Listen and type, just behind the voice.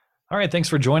All right, thanks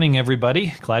for joining,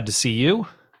 everybody. Glad to see you.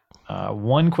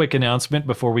 One quick announcement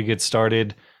before we get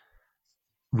started.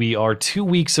 We are 2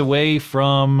 weeks away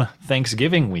from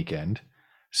Thanksgiving weekend,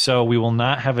 so we will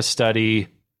not have a study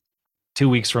 2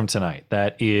 weeks from tonight.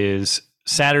 That is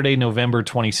Saturday, November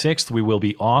 26th. We will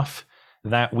be off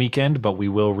that weekend, but we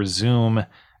will resume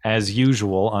as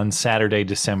usual on Saturday,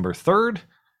 December 3rd.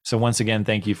 So once again,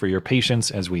 thank you for your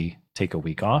patience as we take a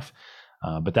week off.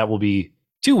 But that will be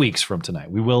 2 weeks from tonight.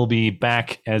 We will be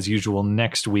back as usual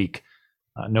next week,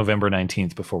 November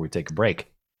 19th, before we take a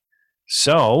break.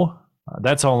 So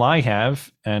that's all I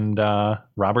have. And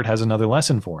Robert has another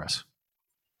lesson for us.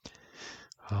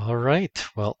 All right.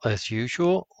 Well, as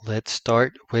usual, let's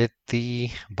start with the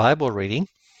Bible reading.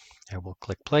 And we'll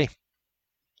click play.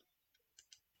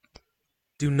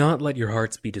 Do not let your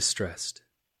hearts be distressed.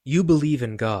 You believe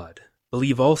in God.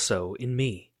 Believe also in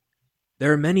me.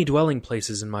 There are many dwelling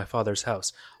places in my Father's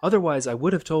house. Otherwise I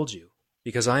would have told you,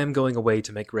 because I am going away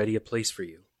to make ready a place for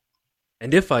you.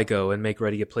 And if I go and make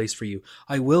ready a place for you,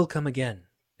 I will come again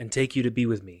and take you to be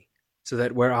with me, so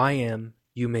that where I am,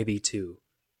 you may be too.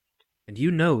 And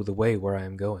you know the way where I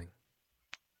am going.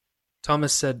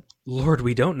 Thomas said, Lord,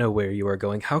 we don't know where you are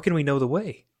going. How can we know the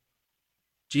way?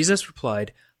 Jesus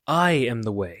replied, I am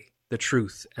the way, the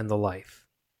truth, and the life.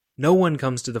 No one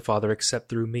comes to the Father except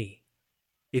through me.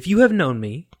 If you have known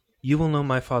me, you will know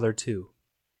my Father too.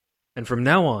 And from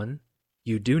now on,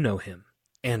 you do know him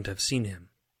and have seen him.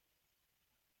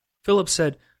 Philip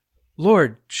said,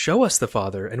 Lord, show us the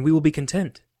Father, and we will be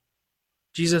content.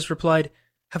 Jesus replied,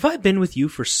 Have I been with you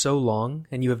for so long,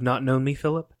 and you have not known me,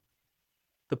 Philip?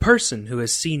 The person who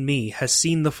has seen me has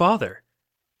seen the Father.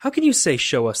 How can you say,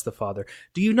 Show us the Father?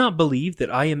 Do you not believe that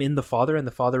I am in the Father and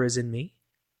the Father is in me?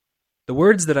 The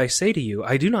words that I say to you,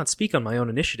 I do not speak on my own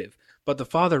initiative, but the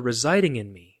Father residing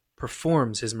in me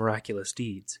performs his miraculous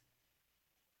deeds.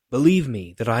 Believe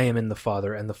me that I am in the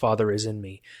Father and the Father is in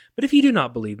me. But if you do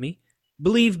not believe me,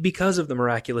 believe because of the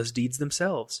miraculous deeds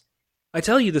themselves. I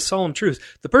tell you the solemn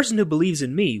truth, the person who believes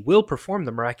in me will perform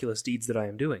the miraculous deeds that I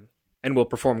am doing, and will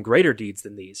perform greater deeds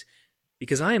than these,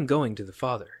 because I am going to the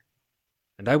Father.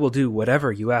 And I will do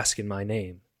whatever you ask in my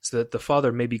name, so that the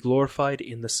Father may be glorified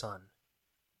in the Son.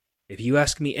 If you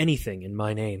ask me anything in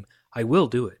my name, I will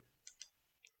do it.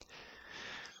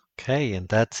 Okay, and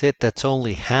that's it. That's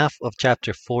only half of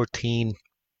chapter 14.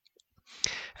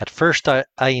 At first, I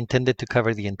intended to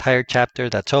cover the entire chapter.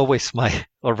 That's always my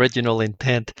original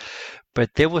intent. But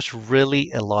there was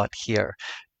really a lot here.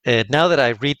 Now that I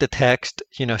read the text,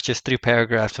 it's just 3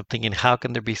 paragraphs. I'm thinking, how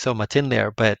can there be so much in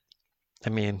there? But, I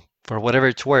mean, for whatever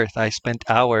it's worth, I spent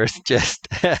hours just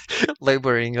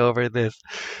laboring over this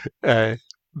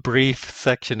brief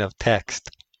section of text.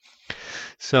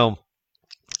 So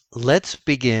let's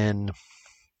begin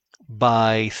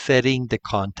by setting the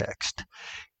context.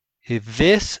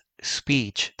 This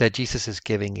speech that Jesus is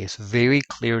giving is very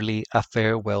clearly a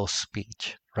farewell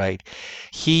speech, right?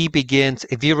 He begins,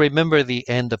 if you remember the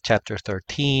end of chapter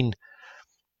 13,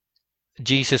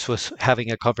 Jesus was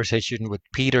having a conversation with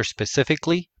Peter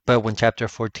specifically, but when chapter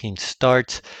 14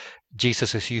 starts,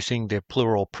 Jesus is using the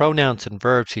plural pronouns and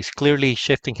verbs. He's clearly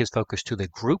shifting his focus to the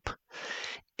group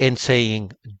and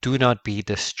saying, do not be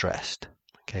distressed.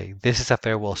 Okay, this is a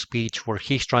farewell speech where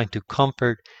he's trying to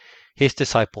comfort his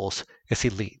disciples as he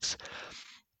leaves.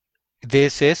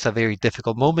 This is a very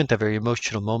difficult moment, a very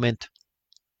emotional moment.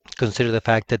 Consider the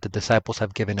fact that the disciples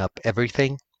have given up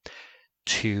everything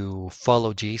to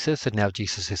follow Jesus, and now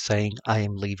Jesus is saying, I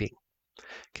am leaving.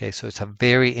 Okay, so it's a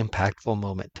very impactful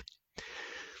moment.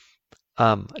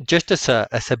 Just as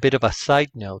a bit of a side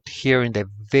note, here in the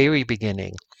very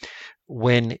beginning,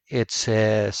 when it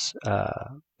says,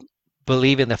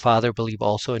 believe in the Father, believe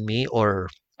also in me, or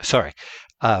sorry,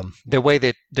 the way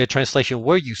that the translation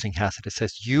we're using has it, it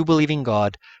says, you believe in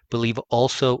God, believe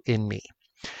also in me.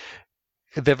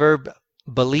 The verb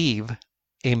believe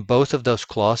in both of those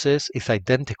clauses is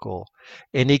identical,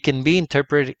 and it can be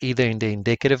interpreted either in the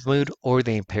indicative mood or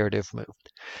the imperative mood.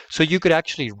 So you could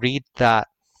actually read that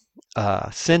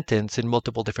sentence in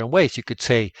multiple different ways. You could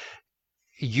say,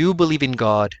 you believe in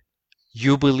God,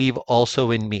 you believe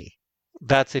also in me.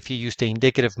 That's if you use the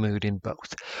indicative mood in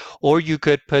both. Or you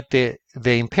could put the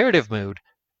imperative mood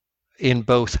in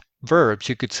both verbs.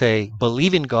 You could say,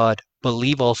 believe in God,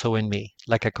 believe also in me,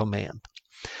 like a command.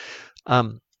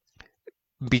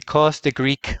 Because the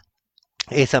Greek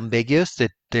is ambiguous,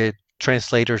 the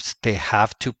translators, they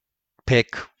have to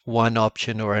pick one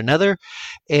option or another.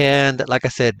 And like I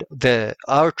said,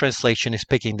 our translation is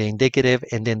picking the indicative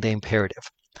and then the imperative.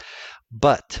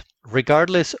 But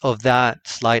regardless of that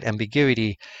slight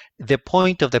ambiguity, the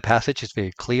point of the passage is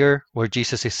very clear, where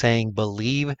Jesus is saying,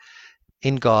 believe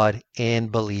in God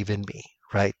and believe in me,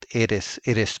 right? It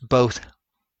is both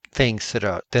things that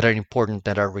are important,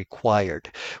 that are required.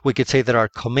 We could say that are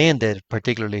commanded,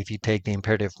 particularly if you take the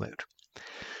imperative mood.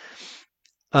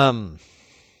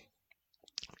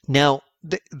 Now,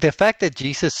 the fact that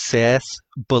Jesus says,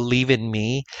 believe in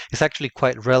me, is actually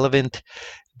quite relevant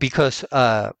because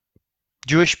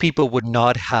Jewish people would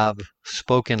not have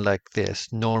spoken like this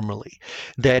normally.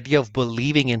 The idea of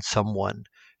believing in someone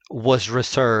was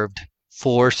reserved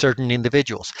for certain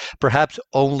individuals, perhaps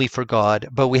only for God,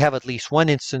 but we have at least one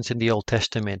instance in the Old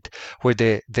Testament where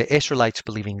the Israelites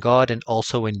believe in God and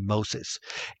also in Moses.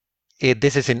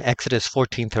 This is in Exodus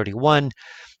 14:31,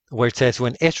 where it says,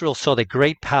 when Israel saw the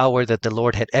great power that the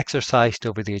Lord had exercised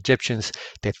over the Egyptians,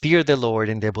 they feared the Lord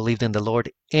and they believed in the Lord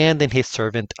and in his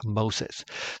servant Moses.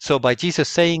 So by Jesus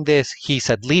saying this, he's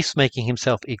at least making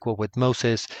himself equal with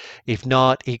Moses, if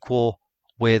not equal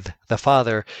with the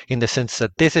Father, in the sense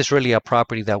that this is really a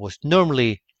property that was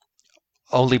normally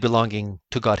only belonging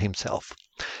to God himself.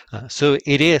 So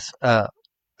it is a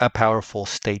powerful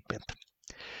statement.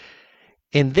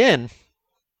 And then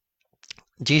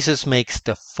Jesus makes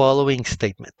the following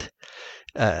statement.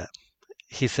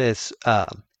 He says,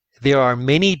 there are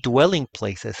many dwelling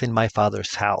places in my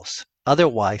Father's house.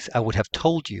 Otherwise, I would have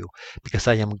told you, because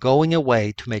I am going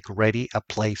away to make ready a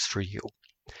place for you.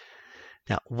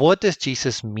 Now, what does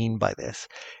Jesus mean by this?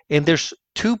 And there's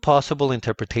two possible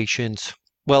interpretations.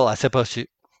 Well, I suppose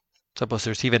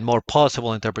there's even more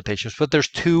possible interpretations, but there's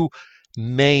two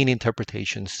main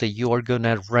interpretations that you are going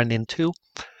to run into.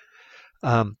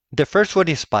 The first one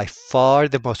is by far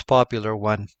the most popular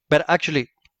one, but actually,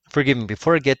 forgive me,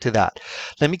 before I get to that,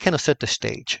 let me kind of set the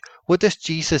stage. What does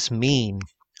Jesus mean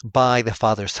by the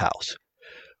Father's house?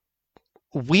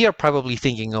 We are probably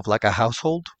thinking of like a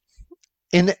household,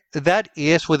 and that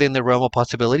is within the realm of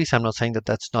possibilities. I'm not saying that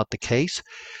that's not the case,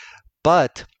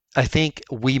 but I think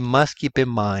we must keep in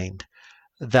mind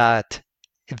that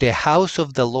the house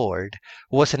of the Lord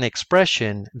was an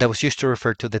expression that was used to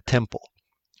refer to the temple,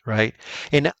 right?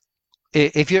 And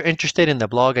if you're interested in the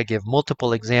blog, I give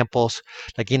multiple examples.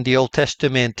 Like in the Old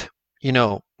Testament,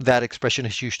 that expression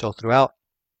is used all throughout.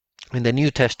 In the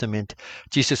New Testament,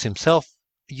 Jesus himself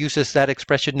uses that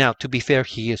expression. Now, to be fair,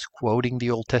 he is quoting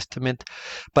the Old Testament,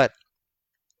 but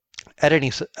at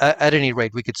any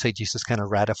rate, we could say Jesus kind of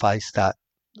ratifies that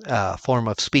form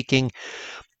of speaking.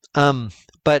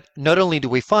 But not only do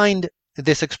we find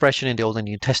this expression in the Old and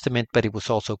New Testament, but it was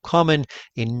also common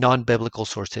in non-biblical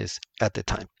sources at the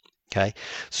time. Okay,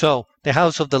 so the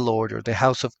house of the Lord, or the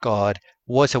house of God,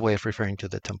 was a way of referring to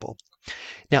the temple.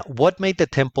 Now, what made the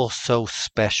temple so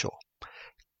special?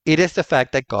 It is the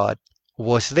fact that God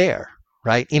was there,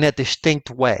 right, in a distinct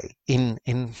way, in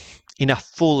a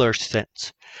fuller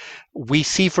sense. We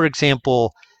see, for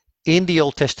example, in the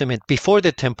Old Testament, before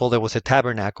the temple, there was a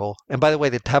tabernacle. And by the way,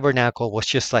 the tabernacle was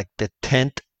just like the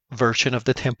tent version of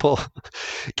the temple.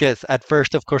 Because at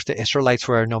first, of course, the Israelites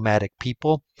were a nomadic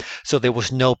people. So there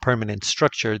was no permanent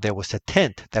structure. There was a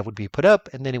tent that would be put up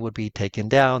and then it would be taken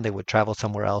down. They would travel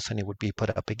somewhere else and it would be put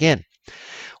up again.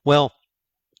 Well,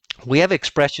 we have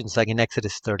expressions like in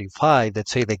Exodus 35 that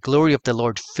say the glory of the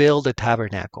Lord filled the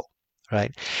tabernacle,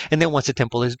 right? And then once the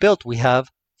temple is built, we have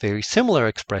very similar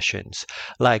expressions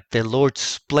like the Lord's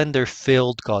splendor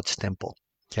filled God's temple.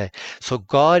 Okay, so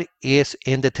God is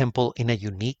in the temple in a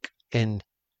unique and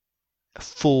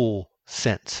full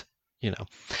sense,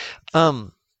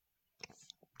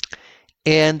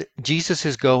 and Jesus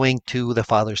is going to the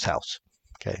Father's house.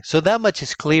 Okay, so that much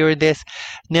is clear in this.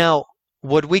 Now,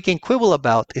 what we can quibble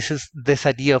about is this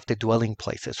idea of the dwelling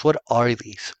places. What are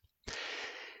these?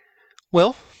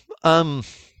 Well,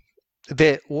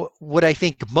 what I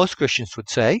think most Christians would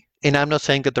say, and I'm not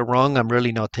saying that they're wrong, I'm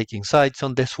really not taking sides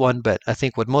on this one, but I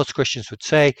think what most Christians would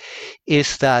say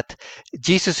is that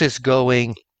Jesus is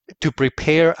going to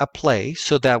prepare a place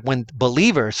so that when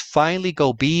believers finally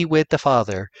go be with the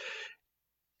Father,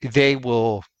 they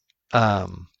will, there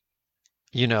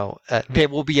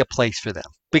will be a place for them.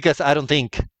 Because I don't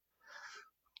think,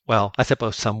 well, I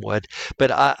suppose some would,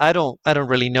 but I don't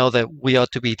really know that we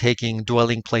ought to be taking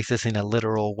dwelling places in a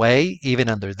literal way, even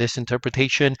under this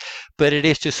interpretation. But it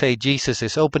is to say Jesus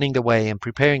is opening the way and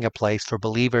preparing a place for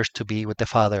believers to be with the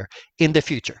Father in the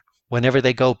future, whenever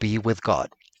they go be with God.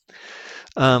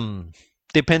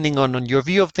 Depending on your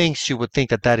view of things, you would think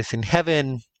that is in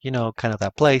heaven, kind of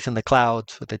that place in the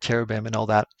clouds with the cherubim and all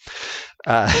that,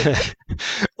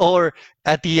 or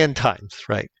at the end times,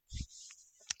 right?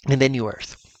 In the new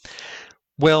earth.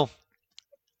 Well,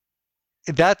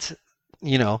 that's,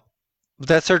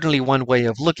 that's certainly one way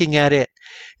of looking at it.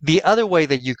 The other way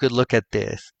that you could look at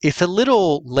this is a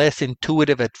little less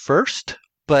intuitive at first,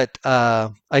 but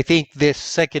I think this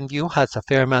second view has a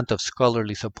fair amount of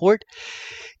scholarly support.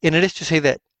 And it is to say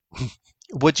that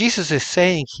what Jesus is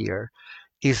saying here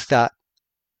is that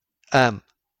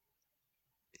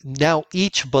now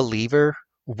each believer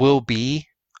will be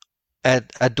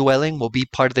at a dwelling, will be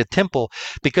part of the temple,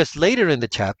 because later in the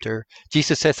chapter,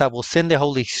 Jesus says, I will send the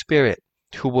Holy Spirit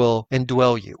who will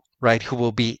indwell you, right? Who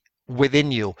will be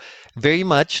within you, very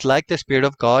much like the Spirit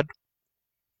of God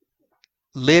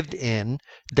lived in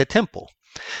the temple.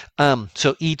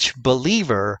 So each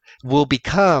believer will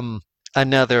become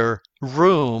another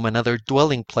room, another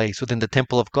dwelling place within the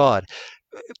temple of God,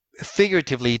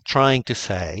 figuratively trying to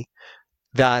say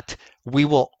that we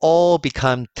will all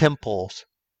become temples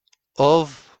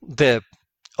of the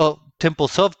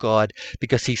temples of God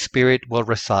because His Spirit will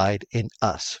reside in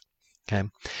us. Okay,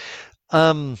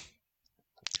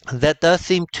 that does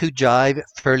seem to jive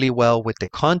fairly well with the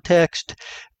context.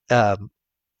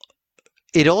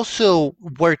 It also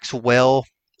works well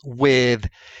with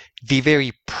the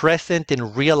very present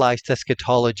and realized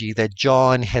eschatology that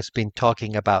John has been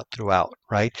talking about throughout,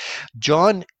 right?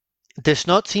 John does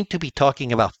not seem to be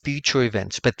talking about future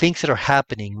events, but things that are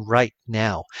happening right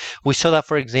now. We saw that,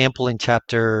 for example, in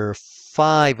chapter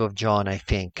 5 of John, I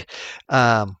think,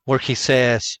 where he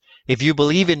says, if you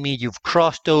believe in me, you've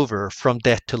crossed over from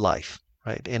death to life,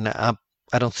 right? And I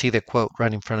don't see the quote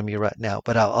right in front of me right now,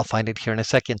 but I'll find it here in a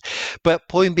second. But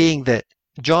point being that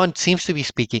John seems to be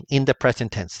speaking in the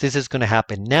present tense. This is going to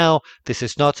happen now. This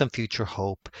is not some future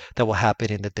hope that will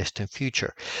happen in the distant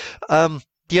future.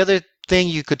 The other thing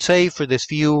you could say for this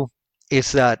view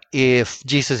is that if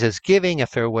Jesus is giving a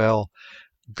farewell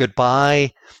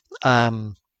goodbye,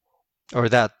 or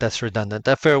that's redundant,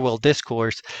 a farewell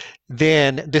discourse,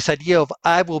 then this idea of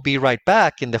I will be right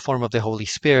back in the form of the Holy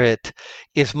Spirit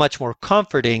is much more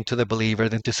comforting to the believer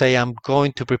than to say I'm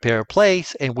going to prepare a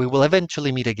place and we will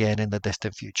eventually meet again in the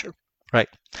distant future. Right.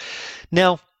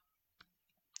 Now,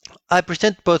 I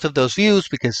present both of those views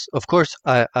because, of course,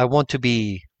 I want to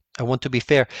be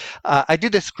fair. I do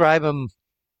describe them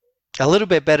a little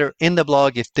bit better in the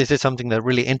blog if this is something that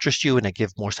really interests you, and I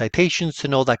give more citations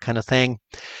and all that kind of thing.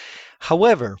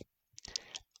 However,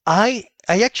 I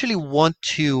actually want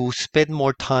to spend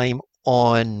more time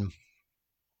on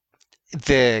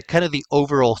the kind of the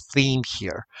overall theme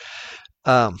here,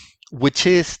 which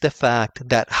is the fact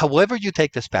that however you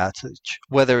take this passage,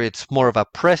 whether it's more of a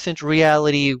present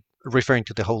reality referring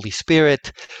to the Holy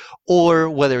Spirit, or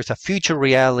whether it's a future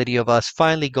reality of us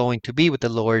finally going to be with the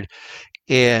Lord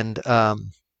and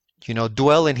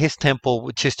dwell in His temple,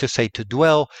 which is to say to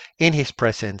dwell in His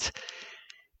presence.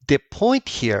 The point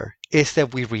here is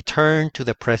that we return to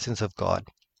the presence of God.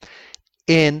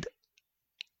 And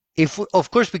if,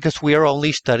 of course, because we are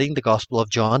only studying the Gospel of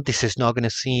John, this is not going to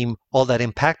seem all that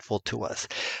impactful to us,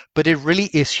 but it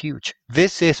really is huge.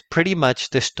 This is pretty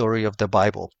much the story of the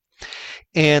Bible.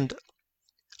 And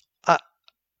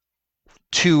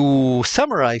to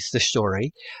summarize the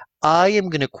story, I am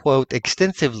going to quote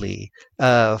extensively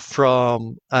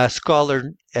from a scholar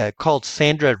called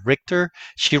Sandra Richter.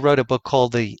 She wrote a book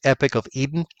called The Epic of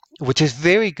Eden, which is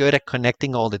very good at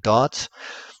connecting all the dots.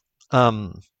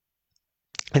 And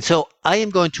so I am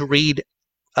going to read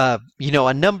a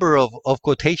number of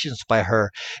quotations by her,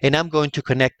 and I'm going to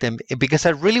connect them because I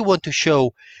really want to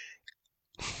show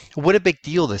what a big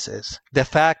deal this is. The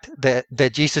fact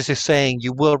that Jesus is saying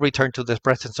you will return to the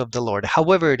presence of the Lord,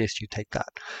 however it is you take that.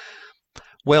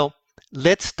 Well,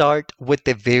 let's start with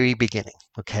the very beginning,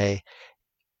 okay?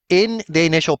 In the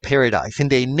initial paradise, in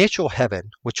the initial heaven,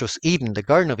 which was Eden, the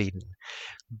Garden of Eden,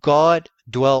 God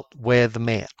dwelt with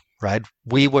man, right?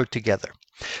 We were together.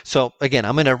 So again,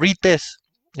 I'm going to read this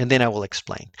and then I will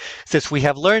explain. It says, we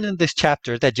have learned in this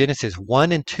chapter that Genesis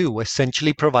 1 and 2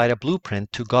 essentially provide a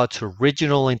blueprint to God's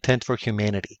original intent for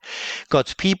humanity.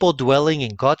 God's people dwelling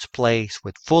in God's place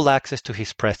with full access to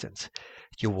His presence.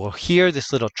 You will hear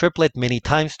this little triplet many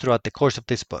times throughout the course of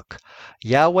this book.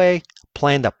 Yahweh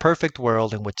planned a perfect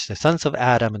world in which the sons of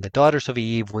Adam and the daughters of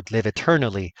Eve would live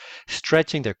eternally,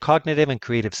 stretching their cognitive and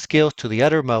creative skills to the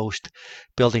uttermost,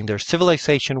 building their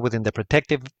civilization within the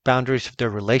protective boundaries of their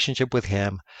relationship with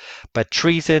Him. But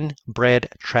treason bred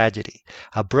tragedy,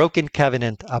 a broken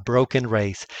covenant, a broken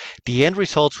race. The end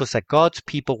result was that God's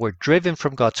people were driven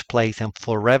from God's place and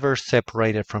forever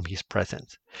separated from His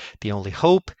presence. The only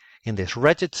hope in this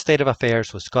wretched state of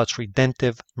affairs was God's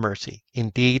redemptive mercy.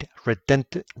 Indeed,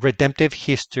 redemptive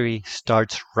history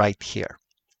starts right here.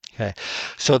 Okay,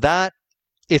 so that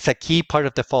is a key part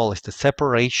of the fall, is the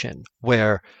separation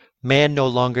where man no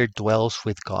longer dwells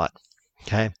with God.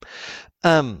 Okay.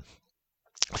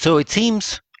 So it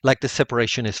seems like the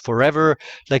separation is forever.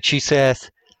 Like she says,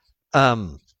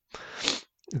 um,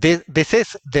 this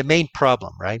is the main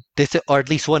problem, right? This, or at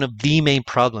least one of the main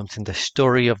problems in the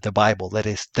story of the Bible that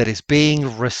is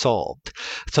being resolved.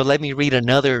 So let me read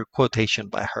another quotation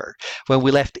by her. When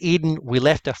we left Eden, we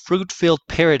left a fruit-filled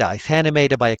paradise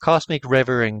animated by a cosmic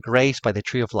river and graced by the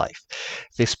tree of life.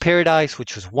 This paradise,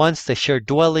 which was once the shared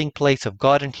dwelling place of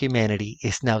God and humanity,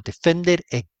 is now defended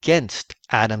against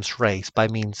Adam's race by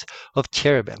means of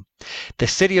cherubim. The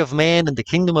city of man and the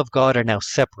kingdom of God are now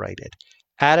separated.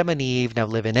 Adam and Eve now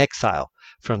live in exile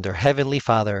from their heavenly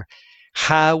Father.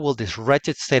 How will this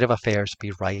wretched state of affairs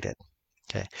be righted?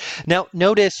 Okay. Now,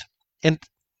 notice, and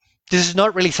this is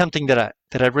not really something that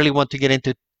I really want to get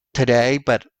into today,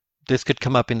 but this could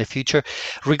come up in the future.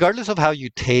 Regardless of how you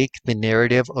take the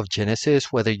narrative of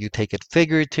Genesis, whether you take it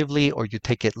figuratively or you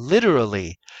take it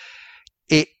literally,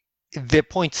 the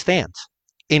point stands.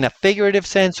 In a figurative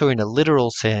sense or in a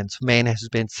literal sense, man has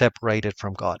been separated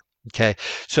from God. Okay,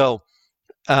 so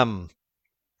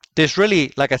there's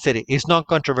really, like I said, it's not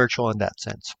controversial in that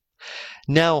sense.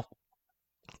 Now,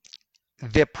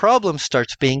 the problem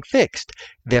starts being fixed.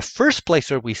 The first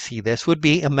place where we see this would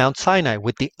be in Mount Sinai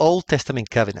with the Old Testament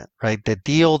covenant, right? The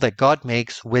deal that God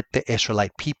makes with the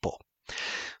Israelite people.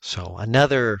 So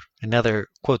another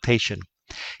quotation.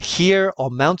 Here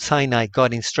on Mount Sinai,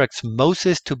 God instructs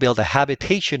Moses to build a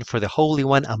habitation for the Holy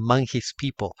One among his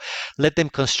people. Let them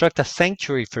construct a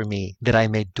sanctuary for me, that I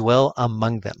may dwell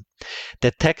among them.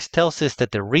 The text tells us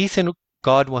that the reason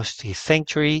God wants his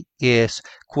sanctuary is,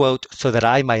 quote, so that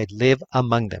I might live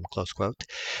among them, close quote.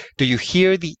 Do you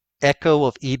hear the echo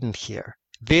of Eden here?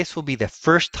 This will be the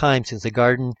first time since the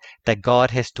garden that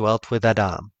God has dwelt with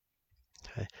Adam.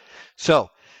 Okay. So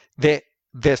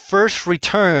the first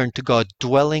return to God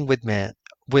dwelling with man,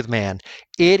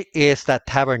 it is that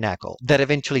tabernacle that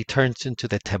eventually turns into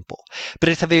the temple. But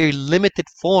it's a very limited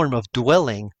form of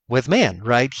dwelling with man,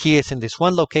 right? He is in this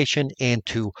one location, and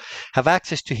to have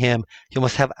access to him, you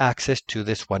must have access to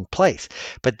this one place.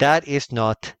 But that is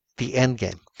not the end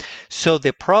game. So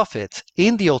the prophets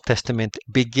in the Old Testament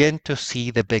begin to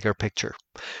see the bigger picture.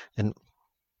 And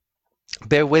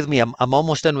bear with me, I'm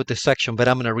almost done with this section, but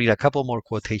I'm going to read a couple more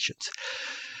quotations.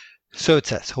 So it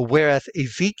says, whereas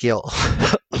Ezekiel,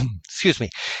 excuse me,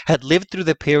 had lived through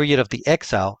the period of the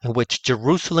exile in which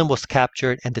Jerusalem was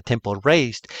captured and the temple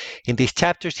razed, in these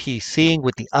chapters he is seeing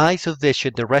with the eyes of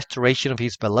vision the restoration of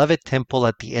his beloved temple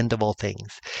at the end of all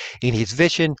things. In his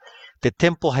vision, the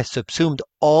temple has subsumed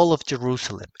all of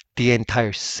Jerusalem. The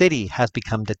entire city has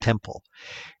become the temple,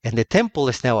 and the temple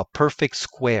is now a perfect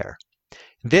square.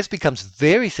 This becomes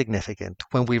very significant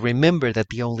when we remember that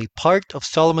the only part of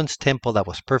Solomon's temple that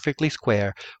was perfectly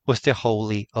square was the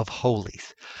Holy of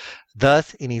Holies.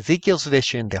 Thus, in Ezekiel's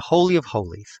vision, the Holy of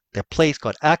Holies, the place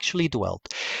God actually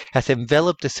dwelt, has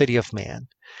enveloped the city of man.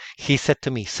 He said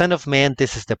to me, Son of man,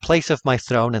 this is the place of my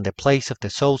throne and the place of the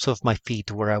soles of my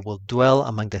feet, where I will dwell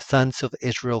among the sons of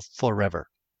Israel forever.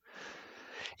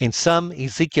 In sum,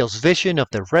 Ezekiel's vision of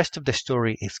the rest of the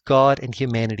story is God and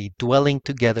humanity dwelling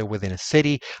together within a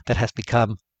city that has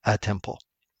become a temple.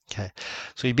 Okay,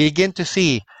 so you begin to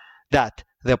see that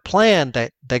the plan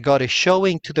that God is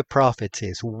showing to the prophets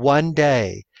is one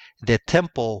day the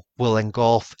temple will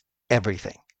engulf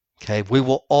everything. Okay, we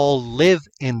will all live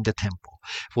in the temple.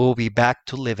 We will be back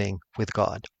to living with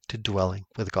God, to dwelling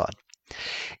with God.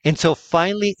 And so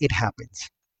finally it happens.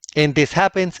 And this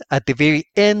happens at the very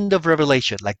end of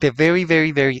Revelation, like the very,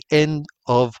 very, very end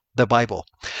of the Bible,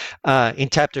 in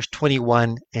chapters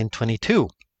 21 and 22,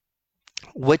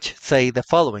 which say the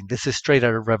following. This is straight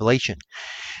out of Revelation.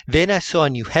 Then I saw a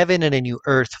new heaven and a new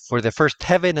earth, for the first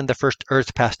heaven and the first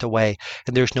earth passed away,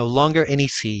 and there is no longer any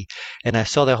sea. And I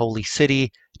saw the holy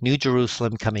city, New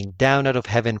Jerusalem, coming down out of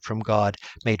heaven from God,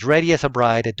 made ready as a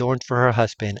bride adorned for her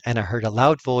husband. And I heard a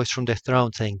loud voice from the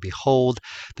throne saying, Behold,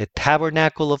 the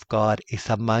tabernacle of God is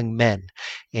among men,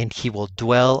 and he will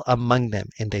dwell among them,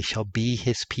 and they shall be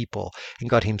his people.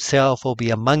 And God himself will be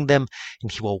among them,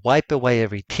 and he will wipe away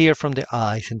every tear from their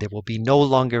eyes, and there will be no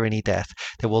longer any death.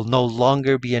 There will no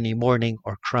longer be any mourning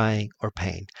or crying or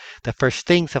pain. The first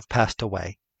things have passed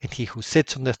away. And he who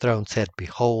sits on the throne said,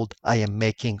 Behold, I am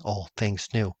making all things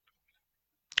new.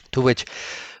 To which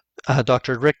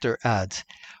Dr. Richter adds,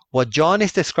 what John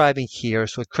is describing here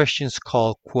is what Christians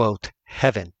call, quote,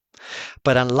 heaven.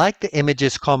 But unlike the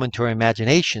images common to our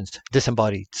imaginations,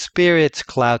 disembodied spirits,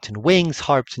 clouds and wings,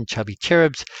 harps and chubby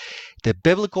cherubs, the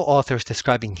biblical author is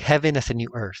describing heaven as a new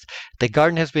earth. The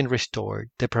garden has been restored.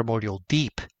 The primordial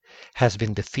deep has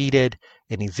been defeated,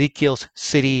 and Ezekiel's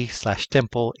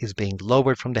city/temple is being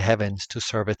lowered from the heavens to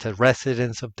serve as the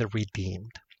residence of the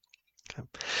redeemed. Okay.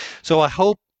 So I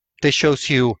hope this shows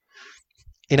you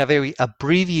in a very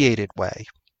abbreviated way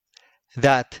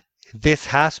that this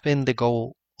has been the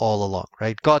goal all along,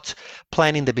 right? God's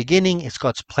plan in the beginning is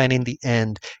God's plan in the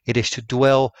end. It is to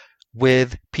dwell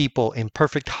with people in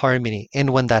perfect harmony. And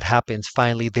when that happens,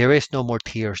 finally, there is no more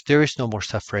tears. There is no more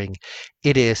suffering.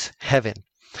 It is heaven.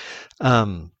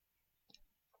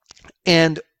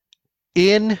 And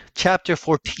in chapter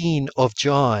 14 of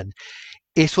John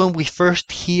is when we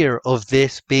first hear of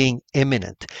this being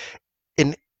imminent.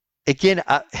 And again,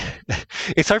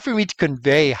 it's hard for me to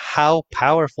convey how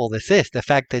powerful this is. The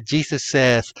fact that Jesus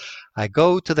says, I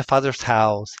go to the Father's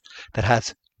house that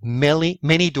has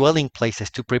many dwelling places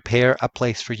to prepare a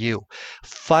place for you.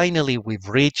 Finally, we've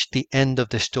reached the end of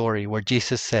the story where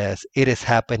Jesus says, it is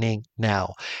happening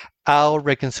now. Our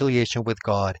reconciliation with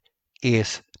God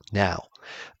is now.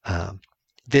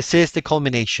 This is the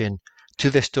culmination to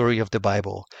the story of the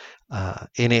Bible,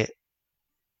 and it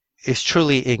is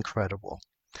truly incredible.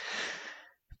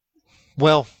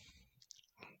 Well,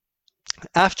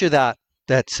 after that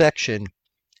section,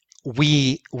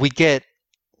 we get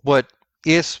what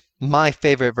is my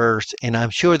favorite verse, and I'm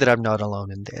sure that I'm not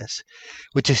alone in this,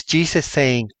 which is Jesus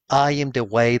saying, I am the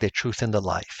way, the truth, and the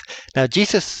life. Now,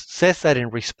 Jesus says that in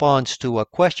response to a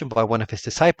question by one of his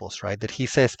disciples, right? That he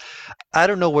says,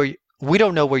 we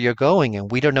don't know where you're going,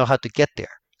 and we don't know how to get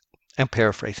there. I'm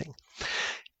paraphrasing.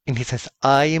 And he says,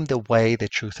 I am the way, the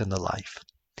truth, and the life.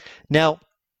 Now,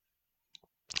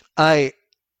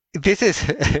 this is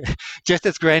just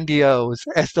as grandiose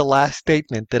as the last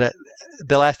statement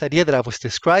the last idea that I was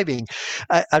describing.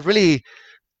 I really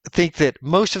think that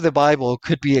most of the Bible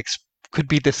could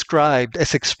be described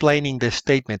as explaining this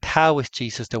statement. How is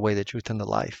Jesus the way, the truth, and the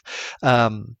life?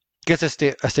 Because as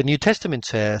the New Testament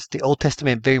says, the Old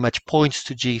Testament very much points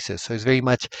to Jesus. So it's very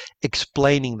much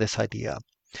explaining this idea.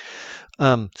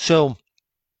 I'm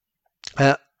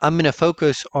going to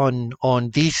focus on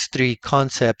these three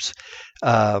concepts.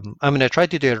 I'm going to try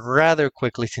to do it rather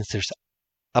quickly since there's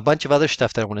a bunch of other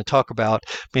stuff that I want to talk about.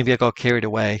 Maybe I got carried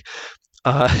away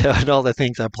on all the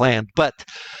things I planned. But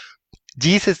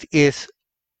Jesus is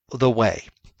the way,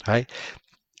 right?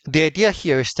 The idea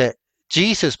here is that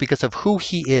Jesus, because of who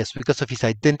he is, because of his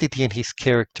identity and his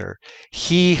character,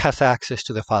 he has access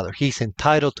to the Father. He's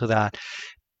entitled to that.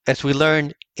 As we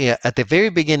learn at the very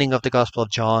beginning of the Gospel of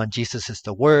John, Jesus is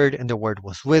the Word, and the Word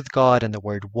was with God, and the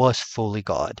Word was fully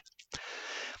God.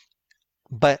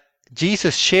 But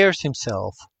Jesus shares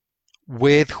himself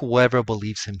with whoever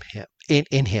believes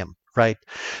in him, right?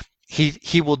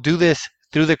 He will do this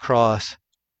through the cross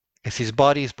as his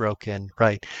body is broken,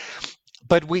 right?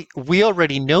 But we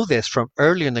already know this from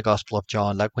earlier in the Gospel of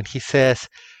John, like when he says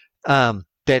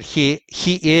that he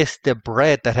is the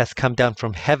bread that has come down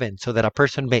from heaven so that a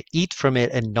person may eat from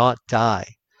it and not die,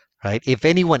 right? If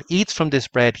anyone eats from this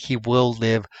bread, he will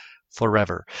live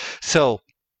forever. So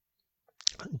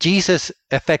Jesus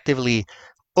effectively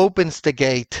opens the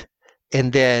gate,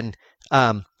 and then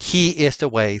he is the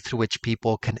way through which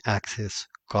people can access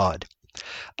God.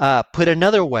 Put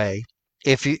another way,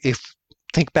 if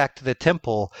think back to the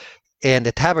temple and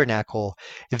the tabernacle,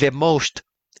 the most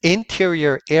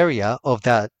interior area of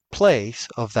that place,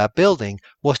 of that building,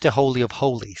 was the Holy of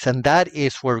Holies. And that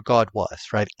is where God was,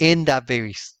 right? In that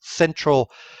very central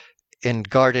and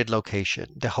guarded location,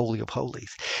 the Holy of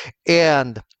Holies.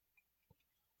 And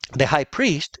the high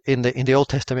priest in the Old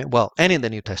Testament, well, and in the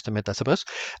New Testament, I suppose,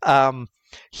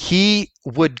 he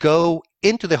would go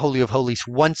into the Holy of Holies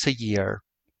once a year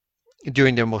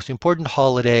during their most important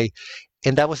holiday,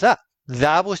 and that was that.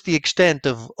 That was the extent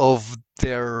of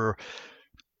their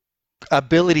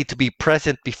ability to be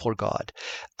present before God.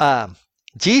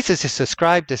 Jesus is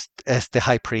described as the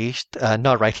high priest,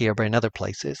 not right here, but in other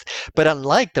places. But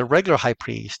unlike the regular high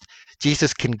priest,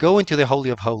 Jesus can go into the Holy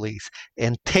of Holies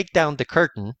and take down the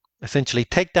curtain, essentially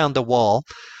take down the wall,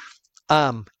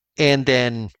 and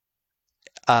then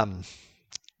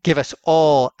give us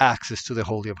all access to the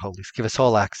Holy of Holies, give us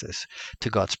all access to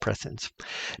God's presence.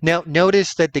 Now,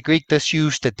 notice that the Greek does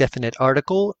use the definite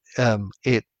article.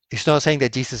 It's not saying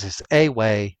that Jesus is a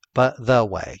way, but the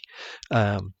way.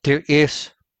 There is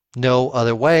no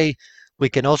other way. We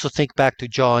can also think back to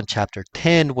John chapter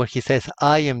 10, where he says,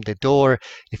 I am the door.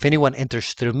 If anyone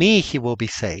enters through me, he will be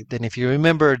saved. And if you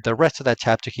remember the rest of that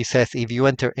chapter, he says, if you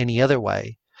enter any other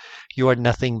way, you are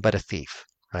nothing but a thief,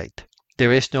 right?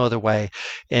 There is no other way.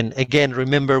 And again,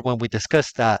 remember when we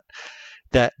discussed that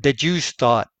the Jews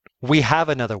thought we have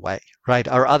another way, right?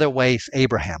 Our other way is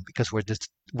Abraham, because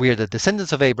we're the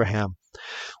descendants of Abraham.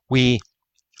 We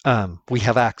we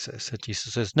have access. And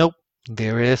Jesus says, nope,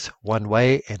 there is one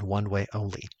way and one way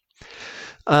only.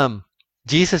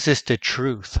 Jesus is the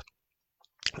truth.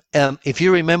 If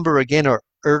you remember again our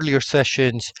earlier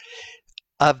sessions,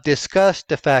 I've discussed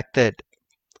the fact that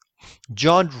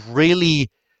John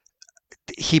really,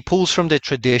 he pulls from the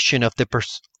tradition of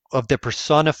the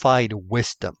personified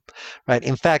wisdom, right?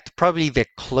 In fact, probably the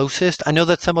closest. I know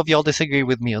that some of y'all disagree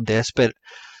with me on this, but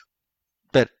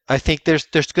I think there's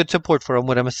good support for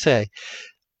what I'm gonna say.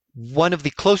 One of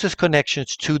the closest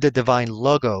connections to the divine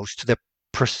logos, to the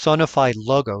personified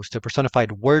logos, the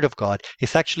personified word of God,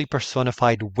 is actually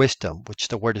personified wisdom, which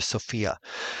the word is Sophia.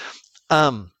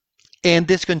 And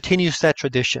this continues that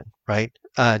tradition, right?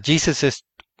 Jesus is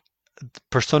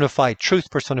personified truth,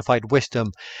 personified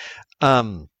wisdom.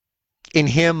 In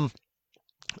him,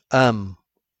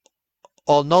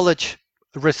 all knowledge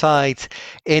resides,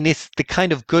 and it's the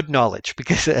kind of good knowledge,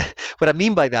 because what I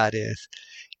mean by that is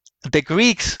the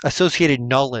Greeks associated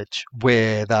knowledge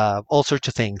with all sorts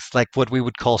of things, like what we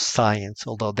would call science,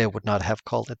 although they would not have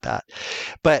called it that.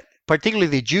 But particularly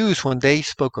the Jews, when they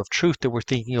spoke of truth, they were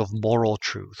thinking of moral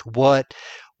truth. What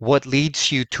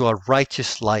leads you to a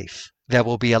righteous life that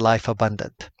will be a life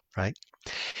abundant, right?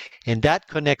 And that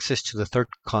connects us to the third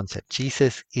concept.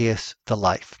 Jesus is the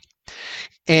life.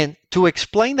 And to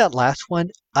explain that last one,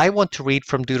 I want to read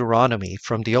from Deuteronomy,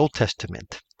 from the Old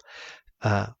Testament,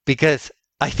 because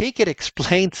I think it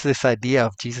explains this idea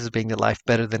of Jesus being the life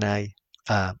better than I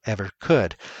ever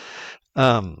could.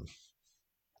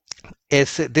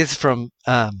 This is from,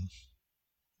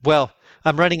 well,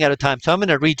 I'm running out of time, so I'm going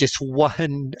to read just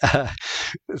one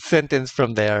sentence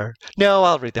from there. No,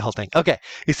 I'll read the whole thing. Okay.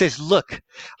 It says, look,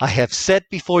 I have set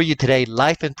before you today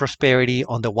life and prosperity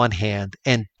on the one hand,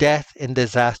 and death and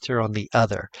disaster on the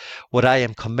other. What I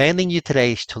am commanding you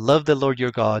today is to love the Lord your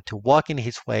God, to walk in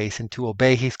his ways, and to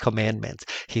obey his commandments,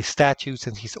 his statutes,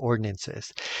 and his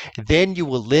ordinances. Then you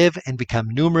will live and become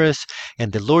numerous,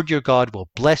 and the Lord your God will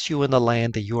bless you in the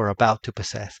land that you are about to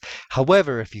possess.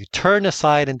 However, if you turn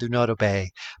aside and do not obey,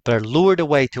 but are lured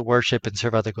away to worship and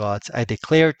serve other gods, I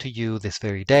declare to you this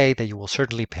very day that you will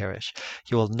certainly perish.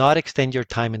 You will not extend your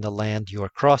time in the land you are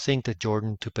crossing the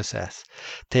Jordan to possess.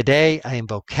 Today I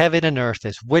invoke heaven and earth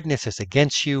as witnesses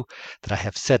against you that I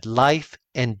have set life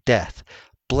and death,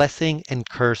 blessing and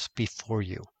curse before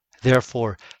you.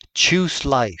 Therefore, choose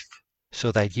life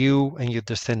so that you and your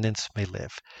descendants may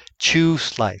live.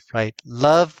 Choose life, right?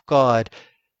 Love God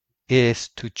is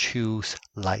to choose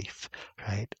life,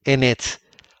 right? And it's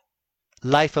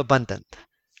life abundant,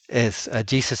 as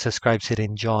Jesus describes it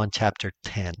in John chapter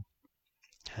 10.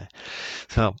 Okay.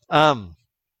 So, for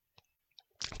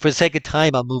the sake of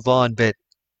time, I'll move on, but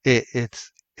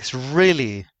it's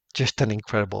really just an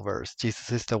incredible verse.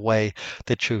 Jesus is the way,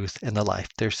 the truth, and the life.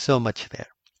 There's so much there.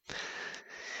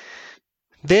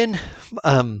 Then,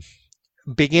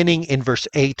 beginning in verse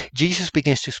 8, Jesus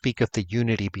begins to speak of the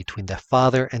unity between the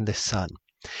Father and the Son.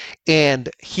 And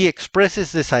he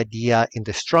expresses this idea in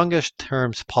the strongest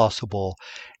terms possible.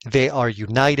 They are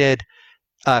united.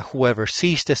 Whoever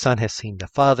sees the Son has seen the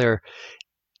Father.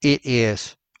 It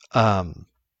is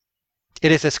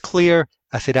as clear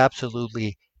as it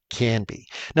absolutely can be.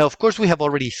 Now, of course, we have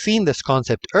already seen this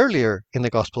concept earlier in the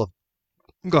Gospel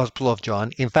of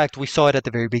John. In fact, we saw it at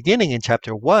the very beginning in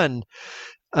chapter 1,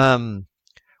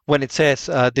 when it says,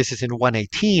 this is in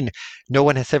 1:18, no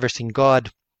one has ever seen God,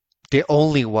 the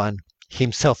only one,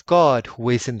 himself God, who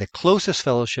is in the closest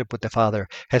fellowship with the Father,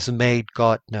 has made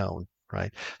God known,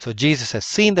 right? So Jesus has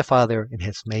seen the Father and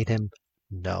has made him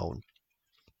known.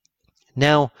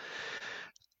 Now,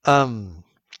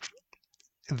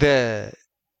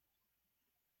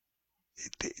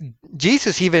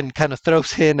 Jesus even kind of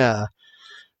throws in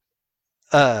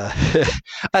I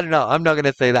don't know, I'm not going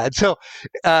to say that. So,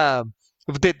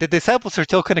 the disciples are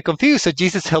still kind of confused, so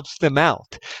Jesus helps them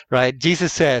out, right?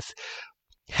 Jesus says,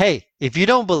 hey, if you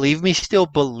don't believe me, still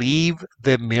believe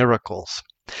the miracles,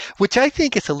 which I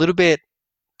think is a little bit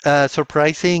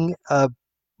surprising,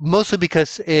 mostly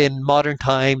because in modern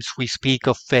times we speak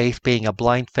of faith being a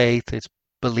blind faith. It's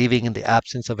believing in the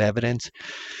absence of evidence,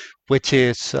 which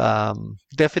is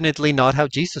definitely not how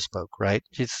Jesus spoke, right?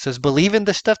 Jesus says, believe in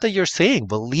the stuff that you're seeing.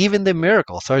 Believe in the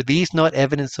miracles. Are these not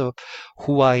evidence of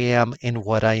who I am and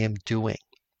what I am doing,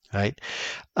 right?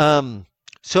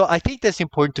 So I think that's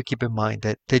important to keep in mind,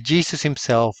 that Jesus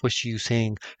himself was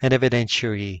using an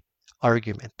evidentiary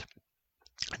argument.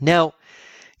 Now,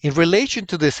 in relation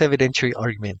to this evidentiary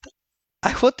argument,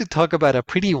 I want to talk about a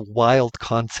pretty wild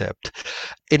concept,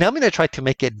 and I'm going to try to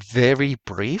make it very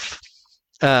brief,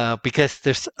 because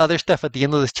there's other stuff at the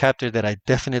end of this chapter that I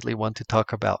definitely want to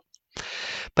talk about.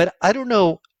 But I don't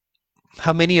know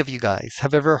how many of you guys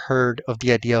have ever heard of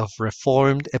the idea of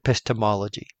reformed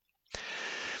epistemology?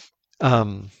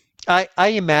 I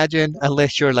imagine,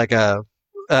 unless you're like a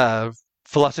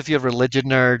philosophy of religion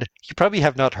nerd, you probably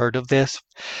have not heard of this.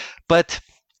 But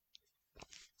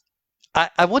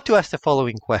I want to ask the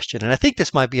following question, and I think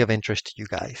this might be of interest to you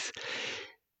guys.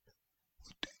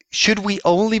 Should we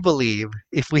only believe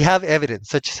if we have evidence,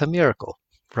 such as a miracle,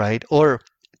 right? Or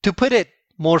to put it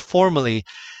more formally,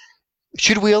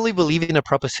 should we only believe in a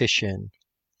proposition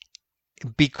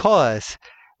because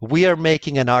we are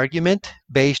making an argument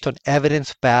based on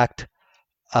evidence-backed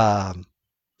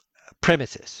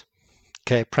premises?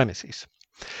 Okay, premises.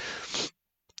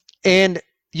 And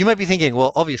you might be thinking,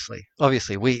 well, obviously,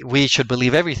 we should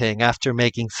believe everything after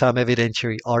making some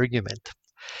evidentiary argument.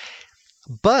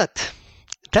 But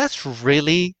that's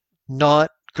really not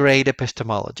great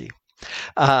epistemology.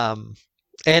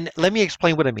 And let me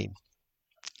explain what I mean.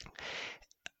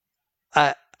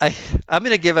 I'm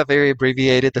going to give a very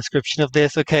abbreviated description of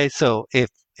this, okay? So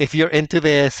if you're into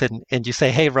this and you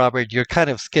say, hey, Robert, you're kind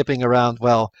of skipping around,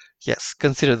 well, yes,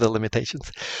 consider the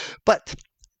limitations. But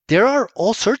there are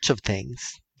all sorts of things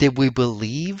that we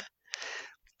believe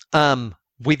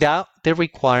without the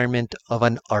requirement of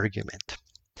an argument.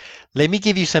 Let me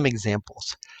give you some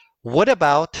examples. What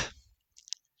about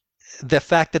the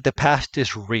fact that the past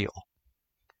is real,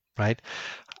 right?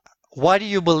 Why do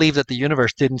you believe that the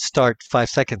universe didn't start 5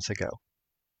 seconds ago?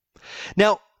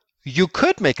 Now, you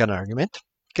could make an argument.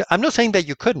 I'm not saying that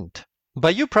you couldn't,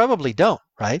 but you probably don't,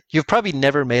 right? You've probably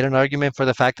never made an argument for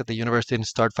the fact that the universe didn't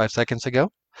start 5 seconds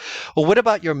ago. Or what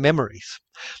about your memories?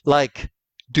 Like,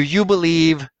 do you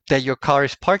believe that your car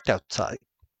is parked outside?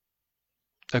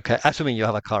 Okay, assuming you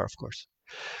have a car, of course.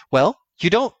 Well, you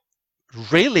don't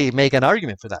really make an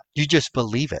argument for that. You just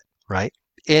believe it, right?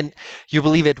 And you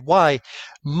believe it. Why?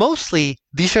 Mostly,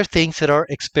 these are things that are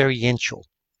experiential.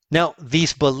 Now,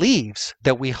 these beliefs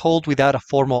that we hold without a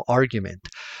formal argument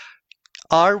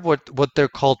are what they're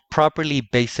called properly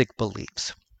basic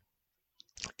beliefs.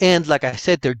 And like I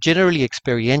said, they're generally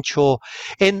experiential.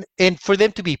 And for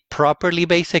them to be properly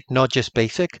basic, not just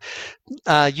basic,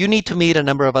 you need to meet a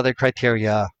number of other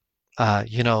criteria.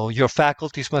 Your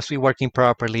faculties must be working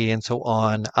properly and so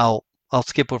on. I'll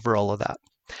skip over all of that.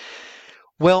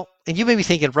 Well, and you may be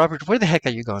thinking, Robert, where the heck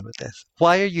are you going with this?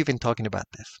 Why are you even talking about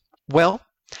this? Well,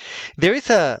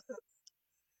 there's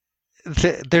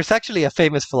actually a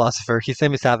famous philosopher. His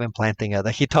name is Alvin Plantinga.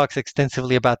 He talks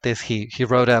extensively about this. He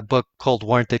wrote a book called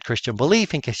Warranted Christian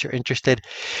Belief, in case you're interested.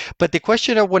 But the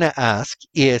question I want to ask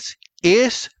is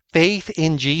faith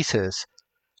in Jesus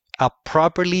a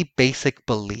properly basic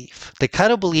belief? The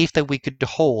kind of belief that we could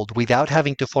hold without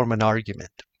having to form an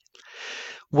argument?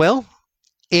 Well,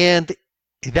 and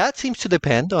that seems to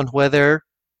depend on whether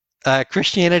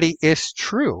Christianity is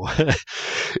true.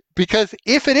 Because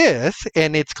if it is,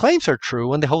 and its claims are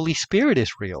true, and the Holy Spirit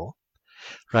is real,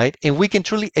 right, and we can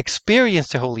truly experience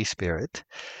the Holy Spirit,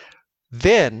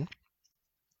 then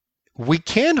we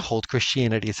can hold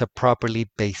Christianity as a properly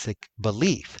basic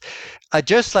belief.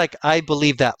 Just like I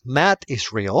believe that Matt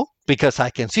is real, because I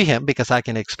can see him, because I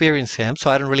can experience him, so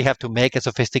I don't really have to make a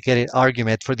sophisticated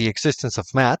argument for the existence of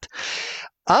Matt.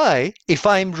 If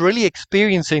I'm really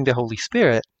experiencing the Holy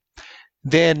Spirit,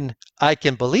 then I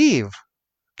can believe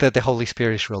that the Holy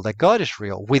Spirit is real, that God is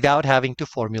real, without having to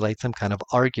formulate some kind of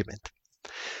argument.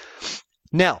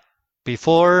 Now,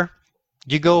 before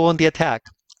you go on the attack,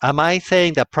 am I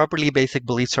saying that properly basic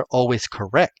beliefs are always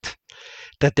correct?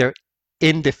 That they're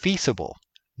indefeasible?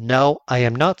 No, I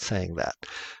am not saying that.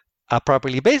 A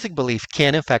properly basic belief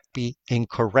can, in fact, be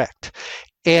incorrect.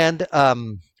 And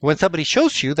when somebody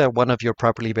shows you that one of your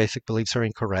properly basic beliefs are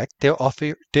incorrect, they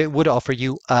would offer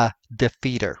you a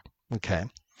defeater. Okay,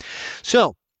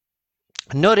 so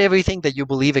not everything that you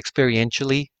believe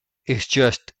experientially is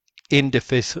just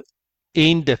indefeasibly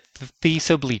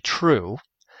true,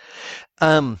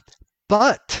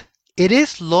 but it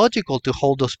is logical to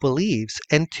hold those beliefs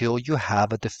until you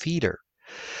have a defeater.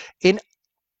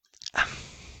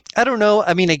 I don't know.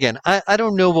 I mean, again, I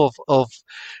don't know of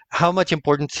how much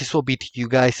importance this will be to you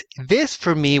guys. This,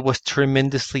 for me, was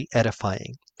tremendously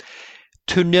edifying.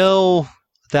 To know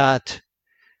that,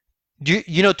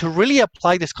 to really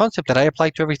apply this concept that I apply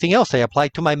to everything else. I apply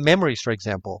to my memories, for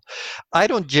example. I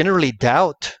don't generally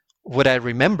doubt what I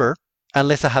remember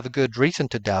unless I have a good reason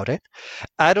to doubt it.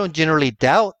 I don't generally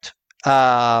doubt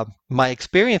my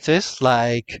experiences,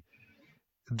 like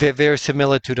the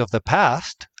verisimilitude of the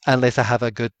past, unless I have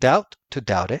a good doubt to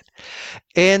doubt it.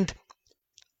 And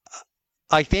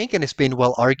I think, and it's been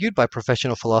well argued by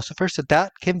professional philosophers,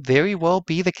 that can very well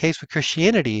be the case with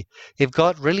Christianity if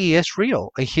God really is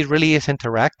real and he really is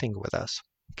interacting with us.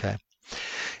 Okay.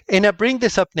 And I bring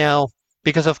this up now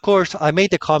because, of course, I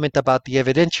made the comment about the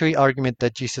evidentiary argument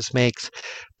that Jesus makes,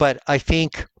 but I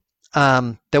think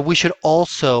that we should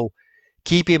also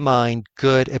keep in mind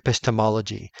good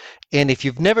epistemology. And if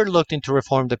you've never looked into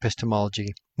Reformed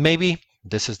epistemology, maybe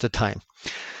this is the time.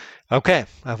 Okay,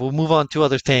 I will move on to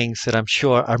other things that I'm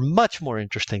sure are much more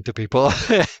interesting to people.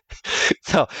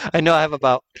 So I know I have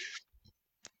about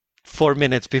 4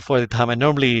 minutes before the time I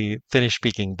normally finish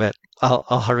speaking, but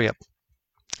I'll hurry up.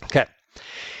 Okay.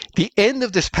 The end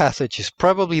of this passage is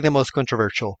probably the most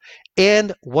controversial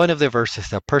and one of the verses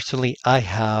that personally I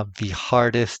have the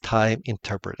hardest time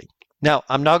interpreting. Now,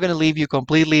 I'm not going to leave you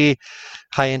completely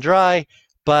high and dry,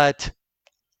 but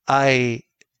I'm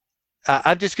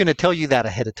just going to tell you that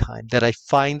ahead of time, that I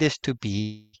find this to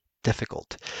be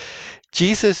difficult.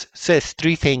 Jesus says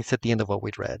 3 things at the end of what we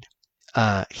read.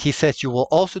 He says, you will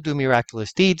also do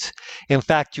miraculous deeds. In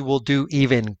fact, you will do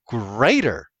even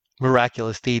greater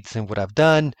miraculous deeds than what I've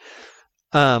done.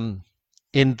 And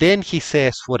then he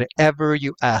says, whatever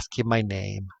you ask in my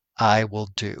name, I will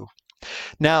do.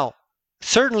 Now,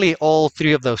 certainly all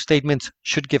 3 of those statements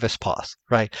should give us pause,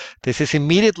 right? This is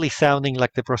immediately sounding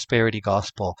like the prosperity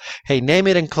gospel. Hey, name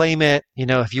it and claim it.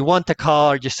 If you want a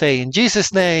car, just say, in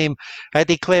Jesus' name, I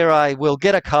declare I will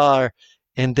get a car.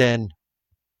 And then,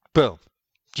 boom,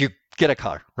 you get a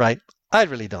car, right? I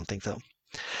really don't think so.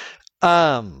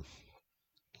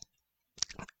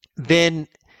 Then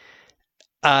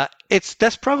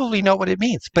that's probably not what it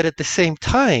means. But at the same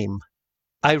time,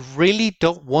 I really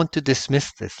don't want to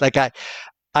dismiss this. Like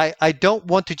I don't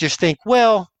want to just think,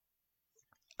 well,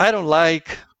 I don't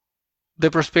like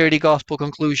the prosperity gospel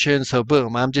conclusion, so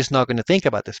boom, I'm just not going to think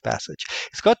about this passage.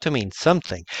 It's got to mean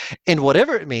something. And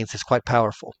whatever it means is quite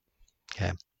powerful.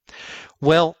 Okay.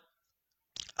 Well,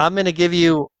 I'm going to give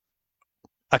you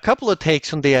a couple of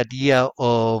takes on the idea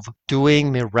of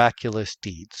doing miraculous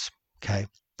deeds. Okay.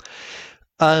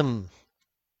 I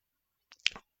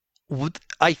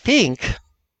think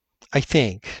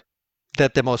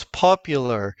that the most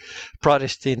popular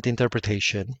Protestant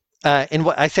interpretation, and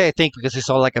what I say I think because it's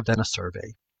all like I've done a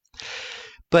survey,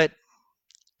 but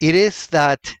it is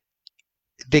that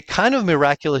the kind of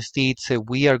miraculous deeds that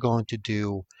we are going to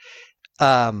do,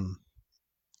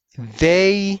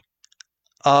 they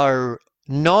are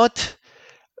not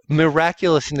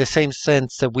miraculous in the same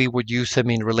sense that we would use them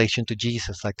in relation to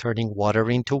Jesus, like turning water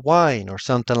into wine or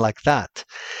something like that.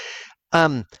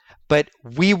 But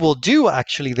we will do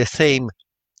actually the same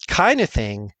kind of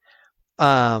thing,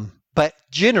 but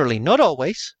generally, not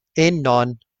always, in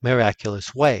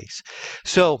non-miraculous ways.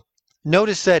 So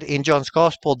notice that in John's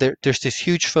Gospel, there's this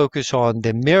huge focus on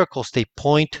the miracles. They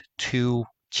point to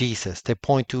Jesus. They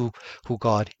point to who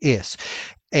God is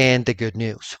and the good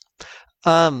news.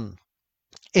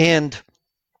 And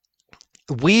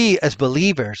we as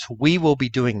believers, we will be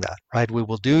doing that, right? We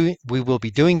will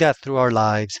be doing that through our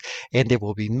lives, and there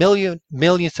will be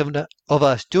millions of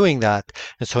us doing that.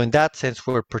 And so in that sense,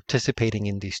 we're participating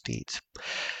in these deeds.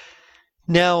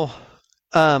 Now,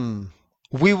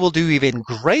 we will do even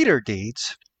greater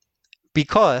deeds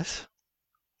because,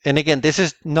 and again, this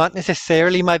is not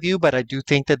necessarily my view, but I do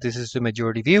think that this is the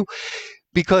majority view,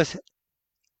 because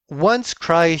once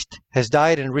Christ has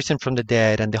died and risen from the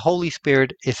dead and the Holy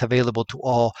Spirit is available to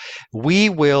all, we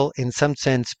will, in some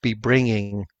sense, be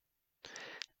bringing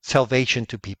salvation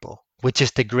to people, which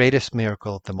is the greatest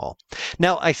miracle of them all.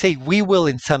 Now, I say we will,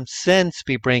 in some sense,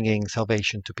 be bringing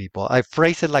salvation to people. I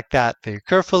phrase it like that very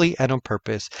carefully and on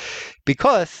purpose,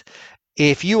 because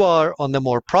if you are on the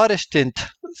more Protestant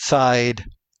side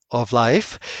of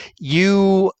life,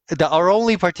 our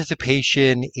only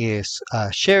participation is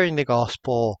sharing the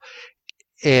gospel,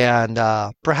 and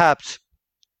perhaps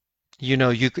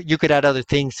you could add other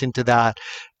things into that,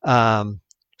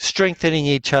 strengthening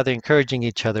each other, encouraging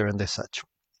each other, and this such.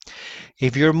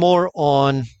 If you're more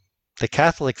on the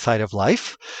Catholic side of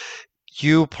life,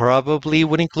 you probably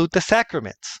would include the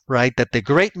sacraments, right? That the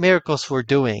great miracles we're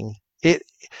doing,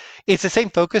 it's the same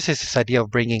focus as this idea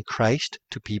of bringing Christ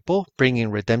to people,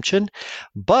 bringing redemption,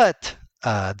 but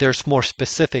there's more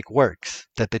specific works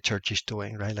that the church is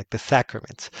doing, right? Like the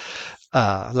sacraments,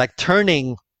 like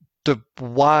turning the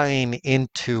wine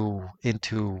into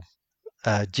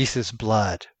Jesus'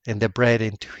 blood and the bread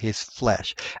into his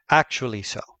flesh. Actually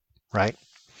so, right?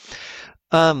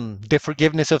 The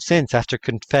forgiveness of sins after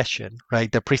confession,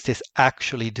 right? The priest is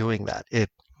actually doing that.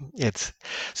 It's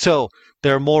so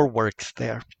there are more works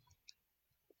there.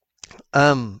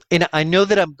 And I know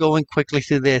that I'm going quickly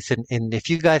through this, and if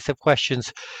you guys have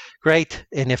questions, great.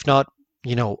 And if not,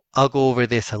 I'll go over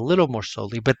this a little more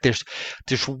slowly. But there's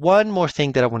one more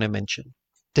thing that I want to mention.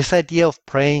 This idea of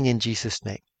praying in Jesus'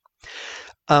 name.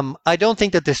 I don't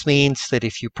think that this means that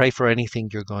if you pray for anything,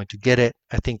 you're going to get it.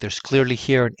 I think there's clearly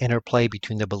here an interplay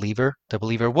between the believer. The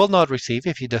believer will not receive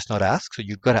if he does not ask, so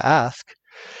you've got to ask.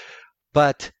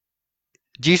 But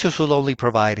Jesus will only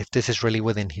provide if this is really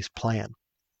within his plan.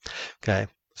 Okay,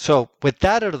 so with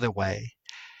that out of the way,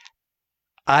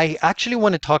 I actually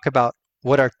want to talk about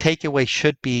what our takeaway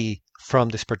should be from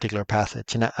this particular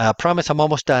passage. And I promise I'm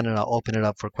almost done, and I'll open it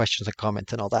up for questions and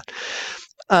comments and all that.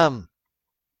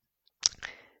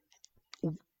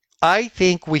 I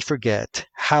think we forget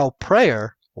how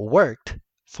prayer worked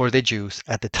for the Jews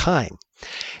at the time.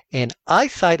 And I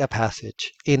cite a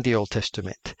passage in the Old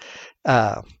Testament.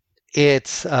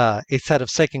 It's out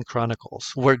of 2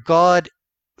 Chronicles, where God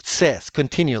says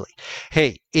continually,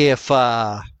 hey, if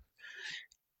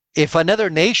another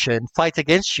nation fights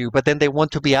against you, but then they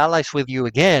want to be allies with you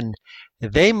again,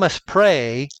 they must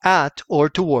pray at or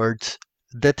towards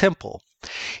the temple.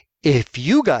 If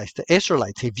you guys, the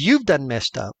Israelites, if you have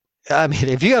messed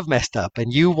up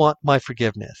and you want my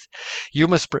forgiveness, you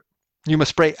must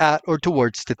pray at or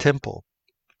towards the temple.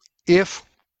 If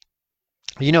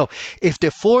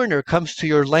the foreigner comes to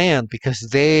your land because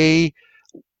they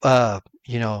want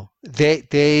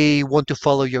to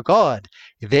follow your God,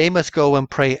 they must go and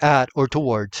pray at or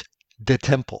towards the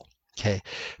temple. Okay,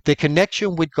 the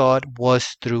connection with God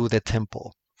was through the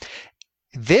temple.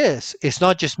 This is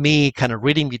not just me kind of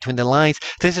reading between the lines.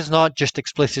 This is not just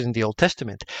explicit in the Old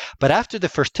Testament. But after the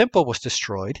first temple was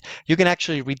destroyed, you can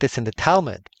actually read this in the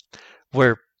Talmud,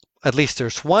 where at least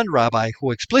there's one rabbi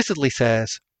who explicitly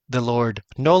says, the Lord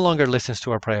no longer listens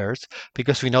to our prayers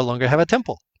because we no longer have a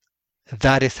temple.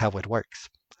 That is how it works.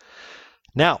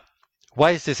 Now,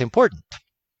 why is this important?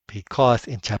 Because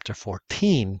in chapter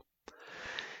 14,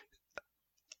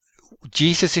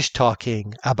 Jesus is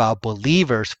talking about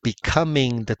believers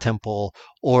becoming the temple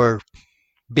or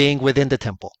being within the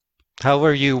temple,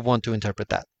 however you want to interpret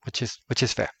that, which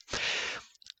is fair.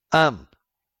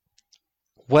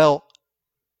 Well,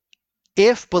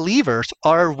 if believers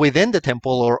are within the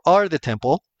temple or are the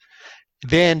temple,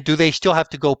 then do they still have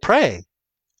to go pray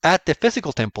at the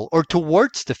physical temple or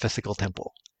towards the physical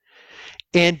temple?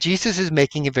 And Jesus is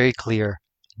making it very clear,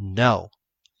 no,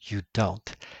 you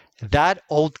don't. That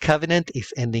old covenant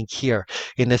is ending here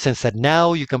in the sense that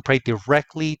now you can pray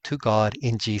directly to God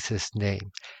in Jesus' name.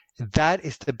 That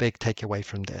is the big takeaway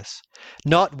from this.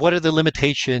 Not what are the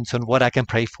limitations on what I can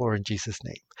pray for in Jesus'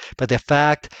 name, but the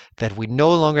fact that we no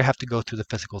longer have to go through the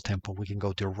physical temple. We can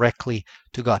go directly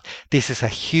to God. This is a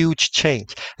huge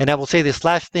change. And I will say this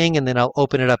last thing, and then I'll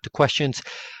open it up to questions.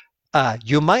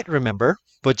 You might remember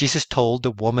what Jesus told the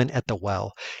woman at the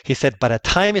well. He said, but a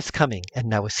time is coming, and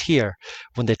now is here,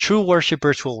 when the true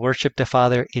worshipers will worship the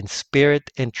Father in spirit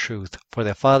and truth, for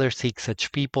the Father seeks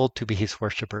such people to be his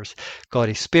worshipers. God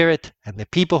is spirit, and the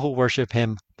people who worship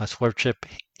him must worship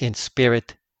in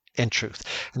spirit and truth.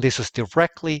 And this was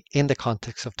directly in the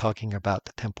context of talking about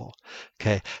the temple.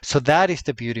 Okay, so that is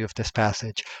the beauty of this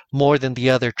passage, more than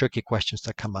the other tricky questions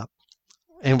that come up.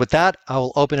 And with that, I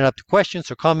will open it up to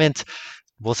questions or comments.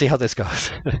 We'll see how this goes.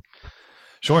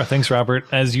 Sure. Thanks, Robert.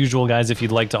 As usual, guys, if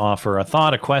you'd like to offer a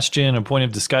thought, a question, a point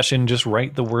of discussion, just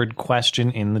write the word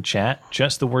question in the chat.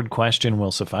 Just the word question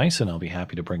will suffice, and I'll be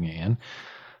happy to bring it in.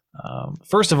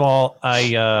 First of all,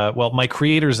 my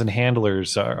creators and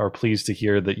handlers are pleased to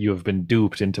hear that you have been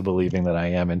duped into believing that I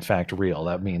am, in fact, real.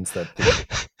 That means that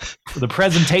the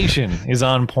presentation is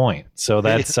on point. So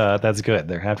that's good.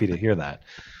 They're happy to hear that.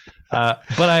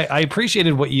 But I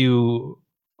appreciated what your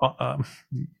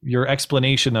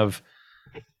explanation of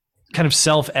kind of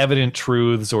self-evident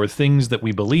truths or things that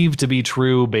we believe to be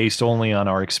true based only on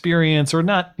our experience, or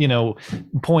not,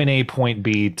 point A, point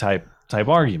B type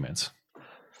arguments.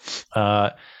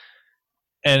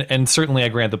 And certainly I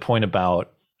grant the point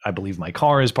about, I believe my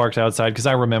car is parked outside because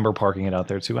I remember parking it out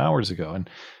there 2 hours ago,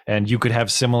 and you could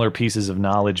have similar pieces of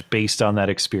knowledge based on that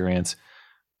experience.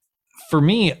 For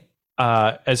me,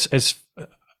 as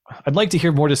I'd like to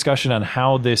hear more discussion on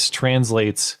how this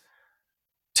translates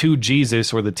to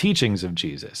Jesus or the teachings of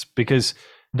Jesus, because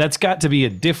that's got to be a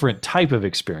different type of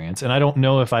experience. And I don't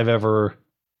know if I've ever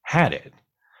had it.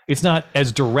 It's not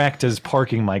as direct as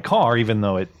parking my car, even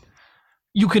though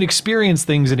you could experience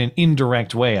things in an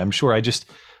indirect way, I'm sure.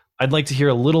 I'd like to hear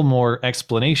a little more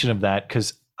explanation of that,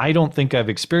 because I don't think I've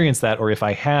experienced that, or if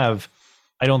I have,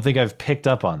 I don't think I've picked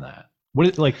up on that.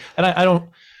 And I don't,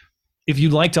 if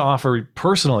you'd like to offer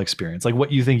personal experience, like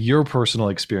what you think your personal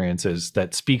experience is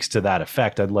that speaks to that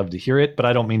effect, I'd love to hear it. But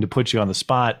I don't mean to put you on the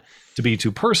spot to be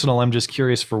too personal. I'm just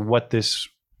curious for what this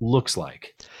looks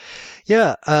like.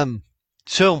 Yeah.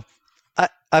 So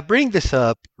I bring this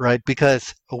up, right,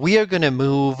 because we are going to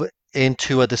move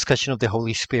into a discussion of the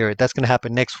Holy Spirit. That's going to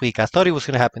happen next week. I thought it was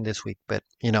going to happen this week, but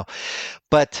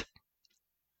but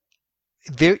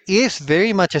there is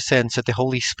very much a sense that the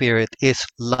Holy Spirit is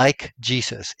like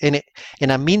Jesus, and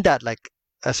I mean that like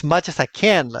as much as I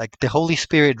can. Like the Holy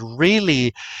Spirit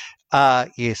really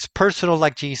is personal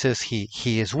like Jesus.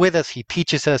 He is with us. He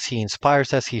teaches us. He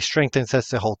inspires us. He strengthens us.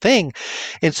 The whole thing.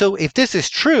 And so, if this is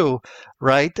true,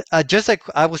 right? Just like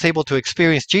I was able to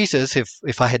experience Jesus,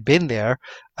 if I had been there,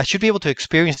 I should be able to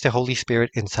experience the Holy Spirit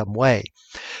in some way.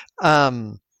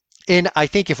 And I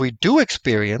think if we do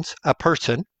experience a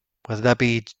person, whether that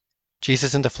be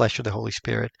Jesus in the flesh or the Holy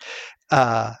Spirit,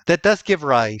 that does give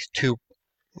rise to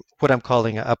what I'm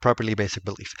calling a properly basic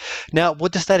belief. Now,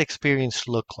 what does that experience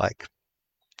look like?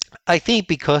 I think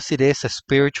because it is a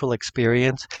spiritual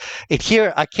experience, and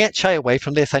here I can't shy away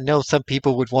from this. I know some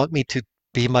people would want me to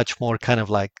be much more kind of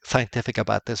like scientific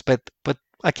about this, but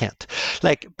I can't.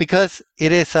 Like, because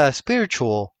it is a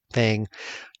spiritual thing,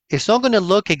 it's not going to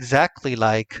look exactly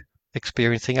like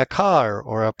experiencing a car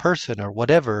or a person or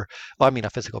whatever. Well, I mean, a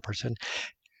physical person.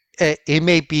 It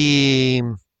may be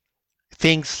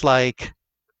things like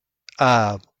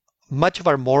much of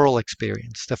our moral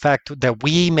experience, the fact that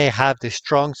we may have this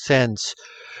strong sense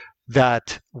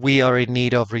that we are in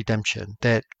need of redemption,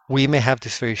 that we may have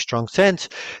this very strong sense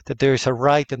that there is a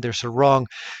right and there's a wrong.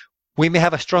 We may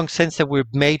have a strong sense that we're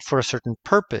made for a certain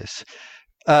purpose.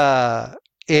 And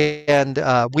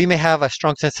we may have a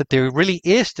strong sense that there really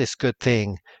is this good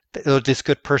thing or this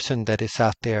good person that is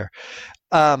out there.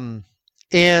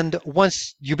 And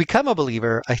once you become a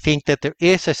believer, I think that there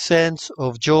is a sense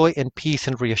of joy and peace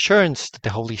and reassurance that the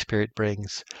Holy Spirit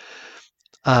brings.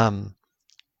 And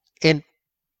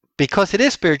because it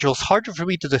is spiritual, it's harder for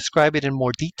me to describe it in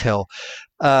more detail.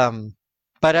 But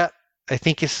I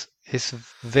think it's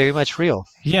very much real.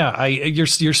 Yeah, you're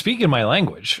speaking my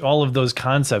language. All of those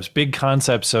concepts, big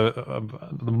concepts of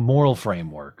the moral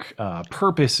framework,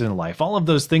 purpose in life, all of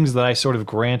those things that I sort of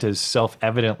grant as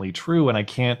self-evidently true, and I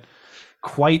can't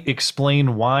quite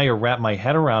explain why or wrap my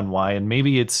head around why. And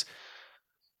maybe it's,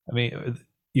 I mean,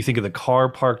 you think of the car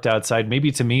parked outside.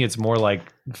 Maybe to me, it's more like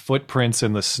footprints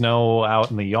in the snow out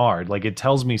in the yard. Like it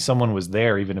tells me someone was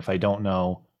there, even if I don't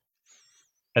know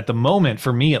at the moment,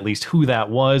 for me at least, who that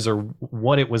was or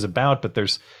what it was about. But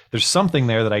there's something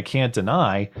there that I can't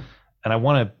deny, and I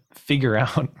want to figure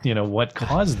out, what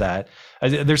caused that.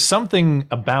 There's something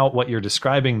about what you're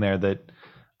describing there that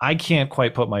I can't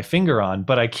quite put my finger on,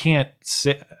 but I can't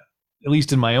say, at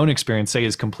least in my own experience, say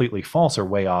is completely false or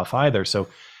way off either. So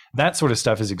that sort of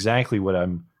stuff is exactly what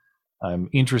I'm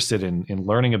interested in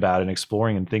learning about and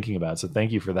exploring and thinking about. So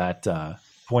thank you for that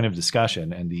point of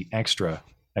discussion and the extra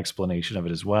explanation of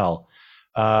it as well.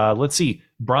 Let's see.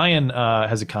 Brian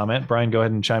has a comment. Brian, go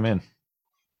ahead and chime in.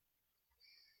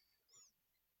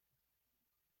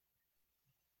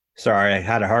 Sorry, I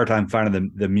had a hard time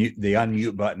finding the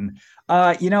unmute button.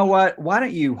 You know what? Why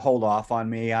don't you hold off on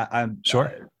me? I'm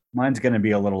sure. Mine's going to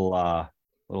be a little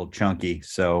chunky,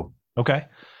 so okay.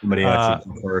 Somebody else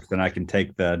first, and I can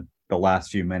take the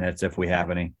last few minutes if we have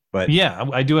any. But yeah,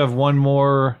 I do have one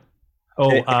more.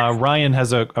 Ryan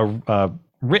has a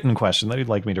written question that he'd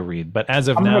like me to read, but as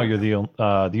of now, you're the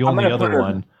only other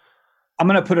one. I'm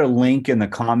going to put a link in the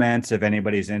comments if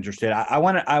anybody's interested. I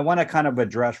want to kind of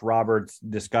address Robert's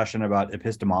discussion about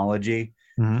epistemology.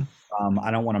 Mm-hmm. I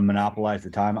don't want to monopolize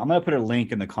the time. I'm going to put a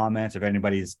link in the comments if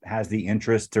anybody has the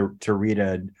interest to read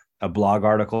a blog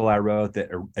article I wrote that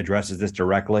addresses this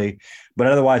directly. But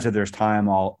otherwise, if there's time,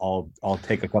 I'll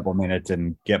take a couple minutes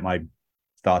and get my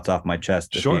thoughts off my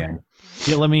chest at the end.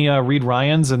 Yeah, let me read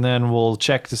Ryan's, and then we'll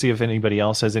check to see if anybody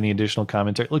else has any additional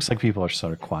commentary. It looks like people are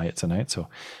sort of quiet tonight, so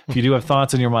if you do have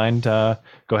thoughts in your mind, go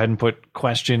ahead and put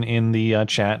question in the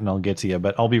chat, and I'll get to you.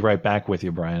 But I'll be right back with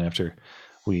you, Brian, after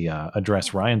we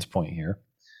address Ryan's point here.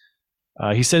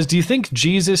 He says, do you think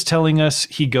Jesus telling us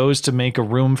he goes to make a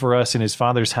room for us in his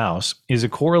Father's house is a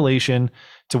correlation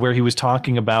to where he was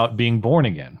talking about being born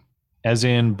again, as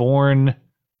in born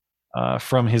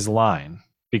from his line,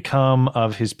 become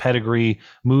of his pedigree,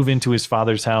 move into his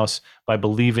Father's house by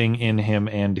believing in him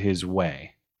and his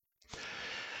way?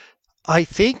 I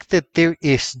think that there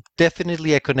is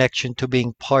definitely a connection to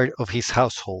being part of his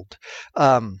household.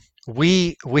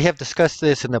 We have discussed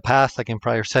this in the past, like in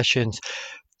prior sessions,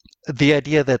 the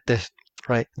idea that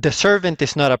the servant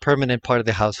is not a permanent part of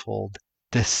the household.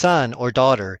 the son or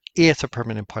daughter is a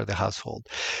permanent part of the household.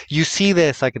 You see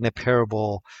this like in the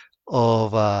parable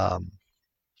of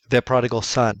the prodigal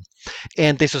son.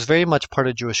 And this was very much part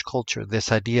of Jewish culture,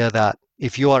 this idea that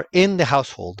if you are in the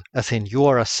household, as in you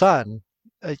are a son,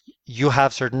 you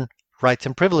have certain rights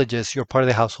and privileges. You're part of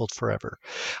the household forever.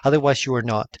 Otherwise, you are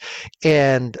not.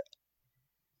 And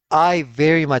I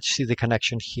very much see the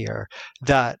connection here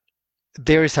that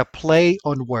there is a play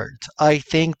on words. I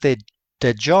think that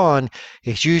John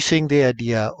is using the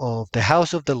idea of the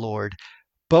house of the Lord,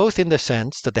 both in the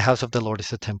sense that the house of the Lord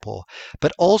is a temple,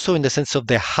 but also in the sense of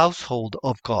the household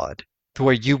of God, to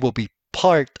where you will be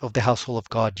part of the household of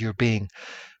God. You're being,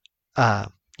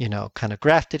 kind of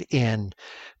grafted in,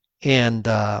 and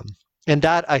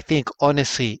that I think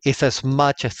honestly is as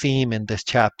much a theme in this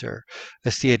chapter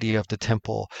as the idea of the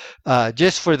temple.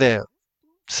 Just for the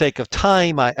sake of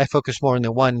time, I focus more on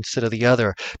the one instead of the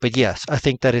other. But yes, I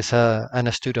think that is an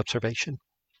astute observation.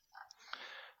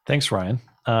 Thanks, Ryan.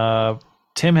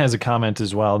 Tim has a comment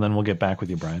as well, and then we'll get back with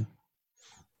you, Brian.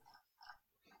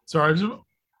 Sorry,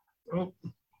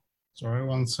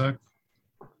 one sec.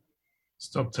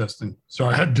 Stop testing.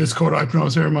 Sorry, I had Discord open. I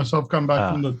was hearing myself come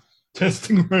back from the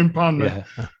testing room, pardon me.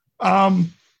 Yeah.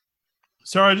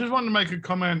 Sorry, I just wanted to make a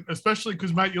comment, especially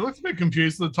because, mate, you looked a bit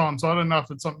confused at the time, so I don't know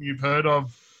if it's something you've heard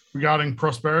of regarding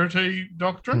prosperity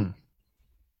doctrine.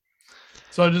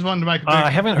 So I just wanted to make I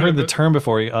haven't heard the term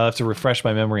before. I'll have to refresh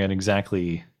my memory on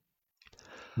exactly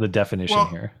the definition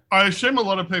here. I assume a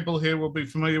lot of people here will be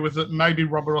familiar with it. Maybe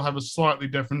Robert will have a slightly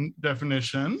different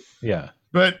definition. Yeah.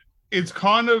 But it's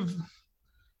kind of...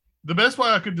 The best way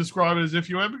I could describe it is if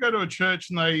you ever go to a church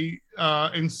and they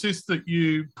insist that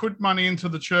you put money into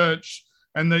the church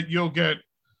and that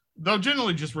they'll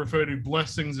generally just refer to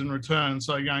blessings in return.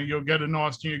 So, you'll get a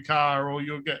nice new car, or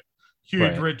you'll get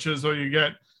huge riches, or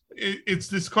it's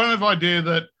this kind of idea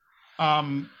that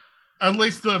at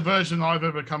least the version I've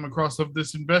ever come across of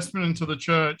this investment into the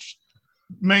church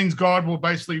means God will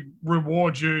basically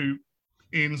reward you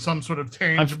in some sort of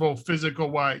tangible,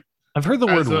 physical way. I've heard the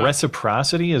word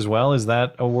reciprocity as well. Is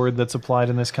that a word that's applied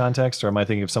in this context, or am I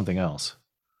thinking of something else?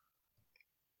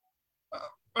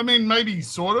 I mean, maybe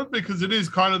sort of, because it is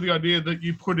kind of the idea that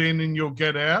you put in and you'll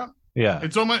get out. Yeah.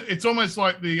 It's almost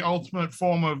like the ultimate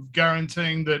form of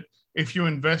guaranteeing that if you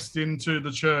invest into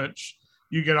the church,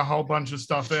 you get a whole bunch of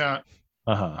stuff out,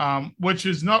 which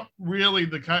is not really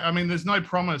the case. I mean, there's no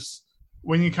promise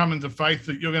when you come into faith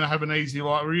that you're going to have an easy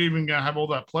life, or you're even going to have all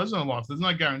that pleasant life. There's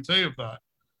no guarantee of that.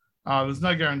 There's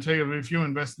no guarantee of if you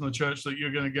invest in the church that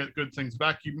you're going to get good things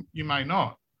back. You may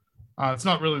not. It's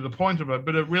not really the point of it,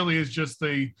 but it really is just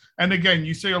and again,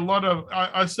 you see a lot of,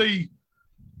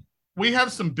 we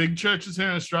have some big churches here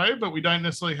in Australia, but we don't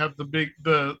necessarily have the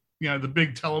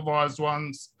big televised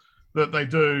ones that they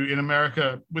do in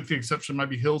America, with the exception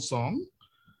maybe Hillsong.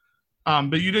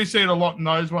 But you do see it a lot in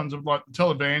those ones of like the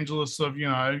televangelists of,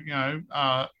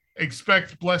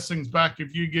 expect blessings back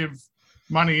if you give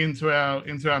money into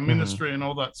our ministry and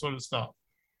all that sort of stuff.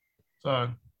 So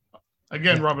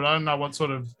again, Robert, I don't know what sort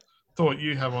of thought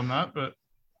you have on that, but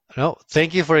no,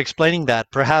 thank you for explaining that.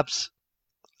 Perhaps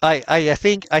I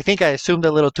think I assumed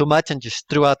a little too much and just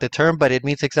threw out the term, but it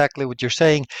means exactly what you're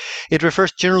saying. It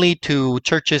refers generally to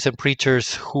churches and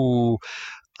preachers who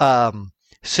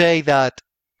say that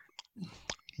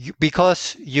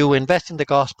because you invest in the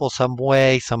gospel some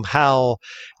way, somehow,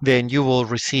 then you will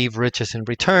receive riches in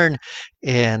return.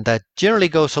 And that generally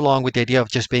goes along with the idea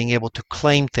of just being able to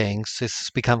claim things. This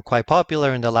has become quite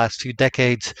popular in the last few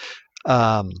decades.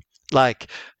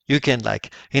 Like you can,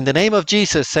 like, in the name of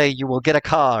Jesus, say you will get a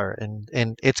car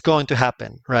and it's going to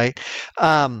happen, right?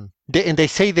 And they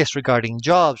say this regarding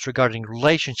jobs, regarding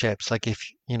relationships. Like if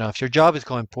your job is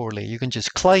going poorly, you can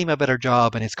just claim a better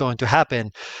job and it's going to happen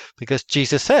because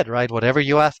Jesus said, right? Whatever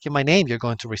you ask in my name, you're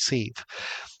going to receive.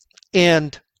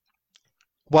 And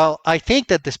while I think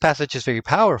that this passage is very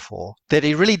powerful, that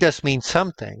it really does mean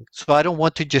something. So I don't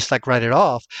want to just like write it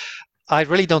off. I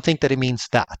really don't think that it means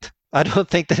that. I don't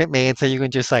think that it means that you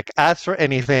can just like ask for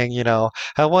anything, I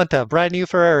want a brand new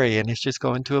Ferrari and it's just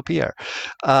going to appear.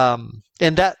 So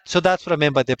that's what I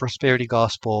meant by the prosperity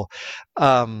gospel.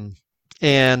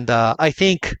 I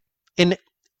think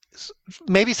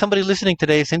maybe somebody listening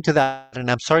today is into that,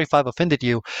 and I'm sorry if I've offended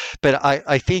you, but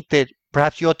I think that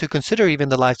perhaps you ought to consider even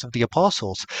the lives of the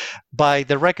apostles. By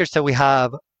the records that we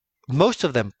have, most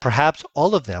of them, perhaps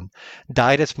all of them,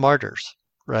 died as martyrs.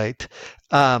 Right.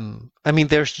 I mean,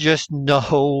 there's just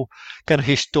no kind of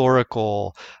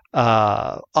historical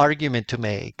argument to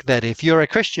make that if you're a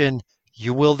Christian,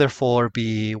 you will therefore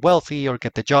be wealthy or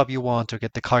get the job you want or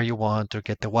get the car you want or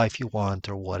get the wife you want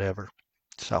or whatever.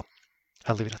 So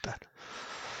I'll leave it at that.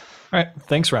 All right.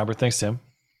 Thanks, Robert. Thanks, Tim.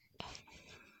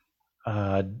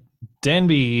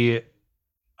 Denby,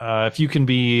 if you can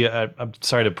be, I'm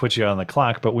sorry to put you on the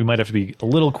clock, but we might have to be a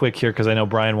little quick here because I know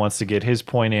Brian wants to get his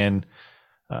point in.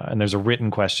 And there's a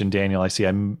written question, Daniel. I see.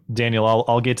 Daniel.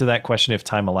 I'll get to that question if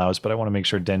time allows, but I want to make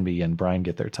sure Denby and Brian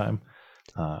get their time.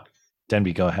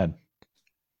 Denby, go ahead.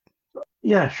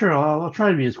 Yeah, sure. I'll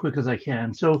try to be as quick as I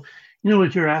can. So,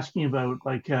 what you're asking about,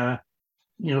 like,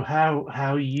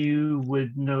 how you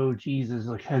would know Jesus,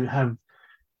 like have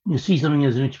you see something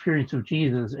as an experience of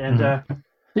Jesus, and I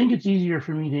think it's easier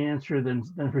for me to answer than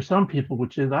for some people,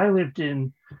 which is I lived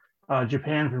in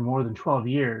Japan for more than 12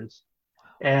 years,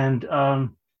 and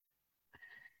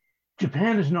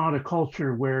Japan is not a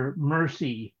culture where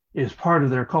mercy is part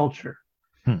of their culture.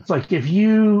 It's like if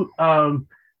you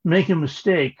make a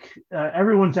mistake,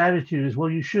 everyone's attitude is, well,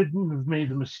 you shouldn't have made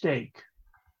the mistake.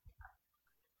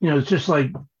 It's just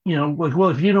like, well,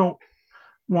 if you don't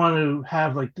want to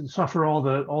have like to suffer all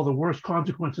the worst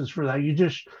consequences for that, you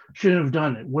just shouldn't have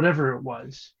done it, whatever it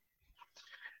was.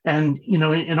 And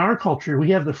in our culture, we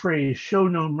have the phrase "show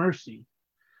no mercy,"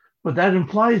 but that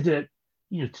implies that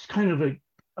it's kind of a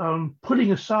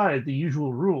putting aside the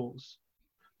usual rules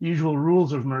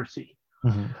of mercy.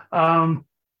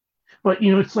 But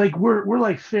it's like we're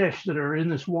like fish that are in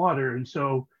this water, and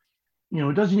so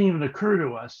it doesn't even occur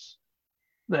to us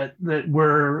that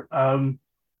we're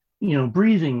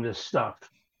breathing this stuff,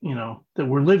 that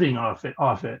we're living off it.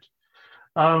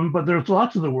 But there's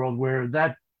lots of the world where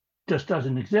that just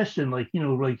doesn't exist, and like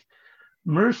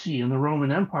mercy in the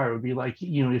Roman Empire would be like,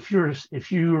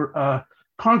 if you're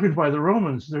conquered by the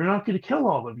Romans, they're not going to kill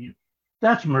all of you.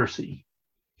 That's mercy,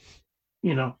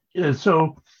 and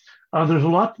so.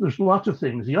 There's lots of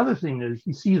things. The other thing is,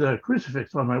 you see the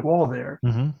crucifix on my wall there.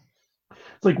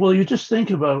 It's like, well, you just think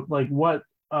about like what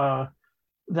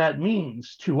that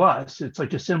means to us. It's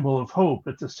like a symbol of hope.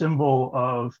 It's a symbol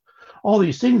of all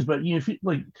these things. But if you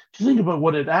to think about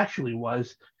what it actually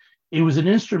was, it was an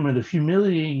instrument of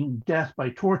humiliating death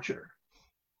by torture.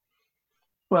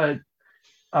 But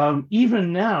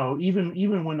even now,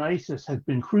 even when ISIS has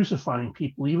been crucifying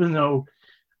people, even though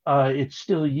it's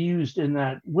still used in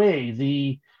that way,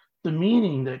 the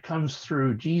meaning that comes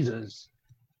through Jesus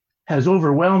has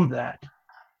overwhelmed that.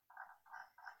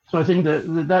 So I think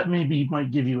that maybe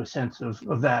might give you a sense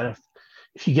of that,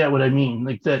 if you get what I mean.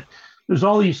 Like that there's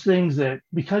all these things that,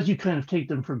 because you kind of take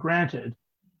them for granted,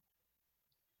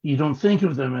 you don't think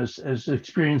of them as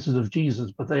experiences of Jesus,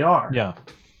 but they are. Yeah.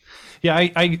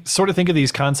 I sort of think of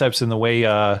these concepts in the way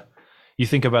you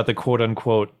think about the quote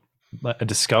unquote a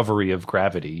discovery of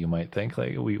gravity. You might think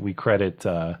like we credit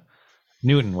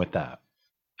Newton with that,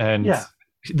 and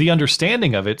the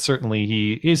understanding of it, certainly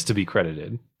he is to be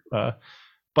credited,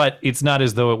 but it's not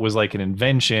as though it was like an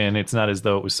invention. It's not as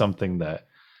though it was something that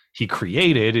he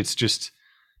created. It's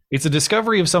a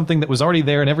discovery of something that was already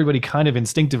there, and everybody kind of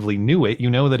instinctively knew it.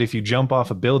 That if you jump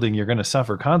off a building, you're going to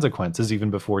suffer consequences, even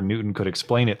before Newton could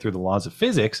explain it through the laws of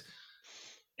physics.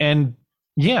 And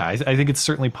I think it's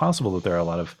certainly possible that there are a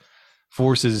lot of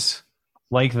forces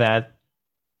like that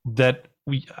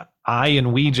we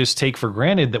just take for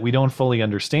granted, that we don't fully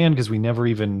understand because we never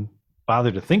even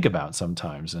bother to think about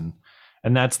sometimes. And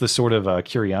that's the sort of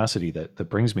curiosity that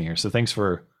brings me here. So thanks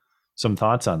for some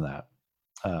thoughts on that.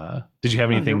 Did you have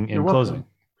anything in closing?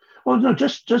 Well, no,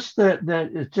 just that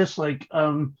it's just like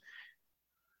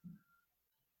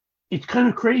it's kind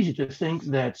of crazy to think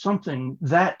that something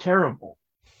that terrible,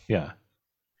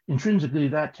 intrinsically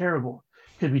that terrible,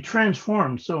 could be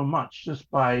transformed so much just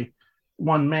by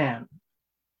one man.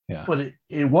 But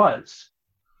it was.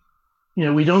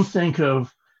 We don't think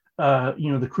of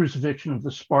the crucifixion of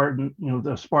the Spartan,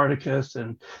 the Spartacus,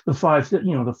 and the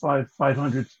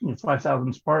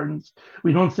 5,000 Spartans.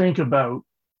 We don't think about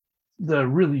the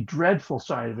really dreadful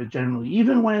side of it generally,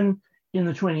 even when in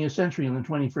the 20th century, in the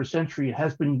 21st century, it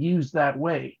has been used that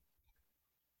way.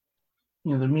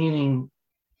 The meaning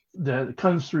that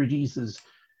comes through Jesus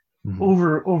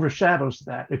overshadows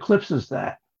that, eclipses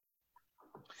that.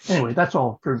 Anyway, that's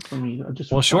all for me.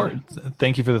 Sure.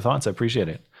 Thank you for the thoughts. I appreciate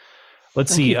it.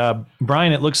 Let's see.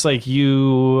 Brian, it looks like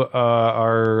you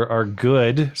are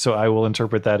good. So I will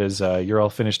interpret that as you're all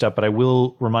finished up. But I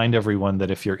will remind everyone that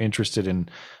if you're interested in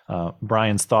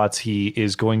Brian's thoughts, he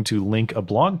is going to link a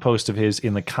blog post of his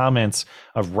in the comments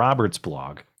of Robert's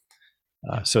blog.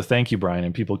 So thank you, Brian,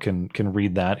 and people can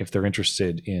read that if they're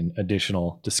interested in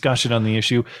additional discussion on the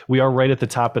issue. We are right at the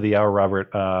top of the hour, Robert.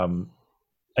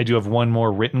 I do have one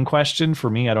more written question for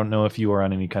me. I don't know if you are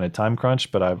on any kind of time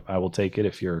crunch, but I will take it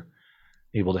if you're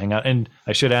able to hang out. And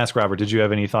I should ask, Robert, did you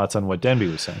have any thoughts on what Denby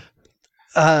was saying?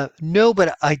 No,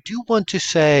 but I do want to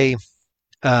say,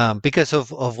 because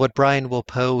of what Brian will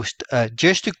post,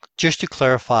 just to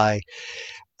clarify,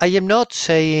 I am not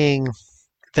saying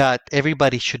that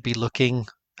everybody should be looking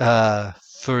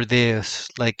for this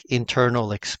like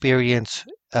internal experience.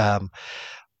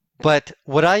 But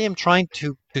what I am trying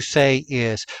to say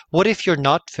is, what if you're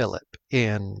not Philip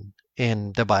in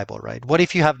the Bible, right? What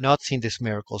if you have not seen these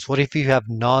miracles? What if you have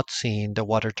not seen the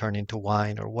water turn into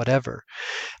wine or whatever?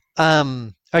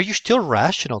 Are you still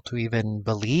rational to even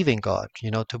believe in God,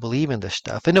 to believe in this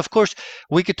stuff? And of course,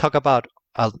 we could talk about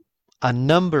a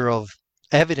number of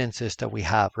evidences that we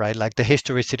have, right? Like the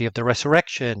historicity of the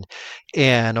resurrection.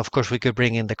 And of course, we could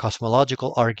bring in the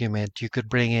cosmological argument. You could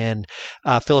bring in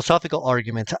philosophical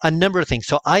arguments, a number of things.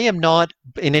 So I am not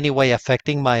in any way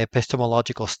affecting my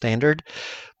epistemological standard.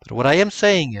 But what I am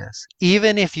saying is,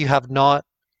 even if you have not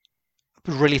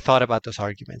really thought about those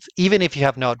arguments, even if you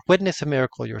have not witnessed a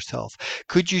miracle yourself,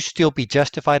 could you still be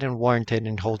justified and warranted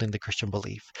in holding the Christian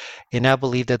belief? And I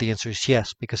believe that the answer is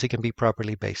yes, because it can be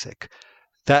properly basic.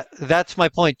 That's my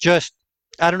point. Just,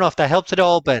 I don't know if that helps at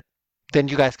all, but then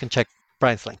you guys can check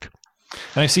Brian's link.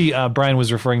 And I see Brian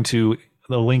was referring to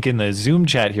the link in the Zoom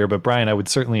chat here, but Brian, I would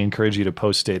certainly encourage you to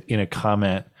post it in a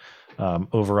comment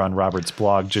over on Robert's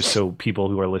blog, just so people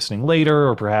who are listening later,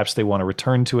 or perhaps they want to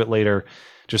return to it later,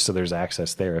 just so there's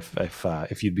access there.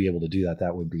 If you'd be able to do that,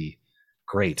 that would be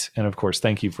great. And of course,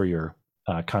 thank you for your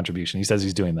contribution. He says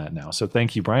he's doing that now. So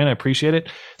thank you, Brian. I appreciate it.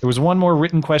 There was one more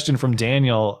written question from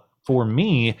Daniel for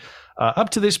me.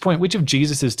 Up to this point, which of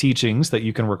Jesus's teachings that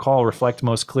you can recall reflect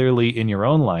most clearly in your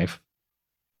own life?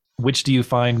 Which do you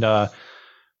find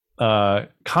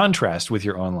contrast with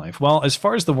your own life? Well, as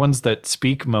far as the ones that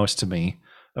speak most to me,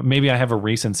 maybe I have a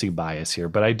recency bias here,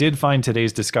 but I did find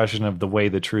today's discussion of the way,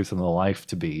 the truth, and the life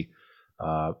to be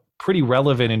pretty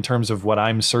relevant in terms of what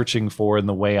I'm searching for and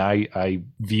the way I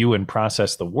view and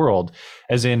process the world.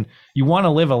 As in, you want to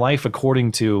live a life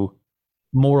according to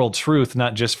moral truth,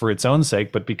 not just for its own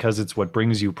sake, but because it's what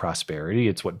brings you prosperity.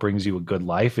 It's what brings you a good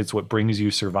life. It's what brings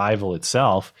you survival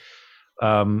itself.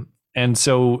 And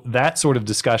so that sort of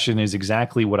discussion is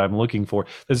exactly what I'm looking for.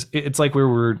 It's like we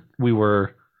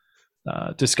were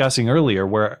discussing earlier,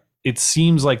 where it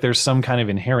seems like there's some kind of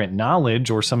inherent knowledge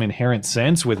or some inherent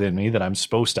sense within me that I'm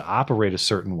supposed to operate a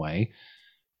certain way.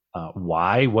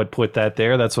 Why? What put that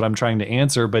there? That's what I'm trying to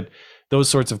answer. But those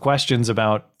sorts of questions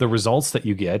about the results that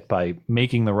you get by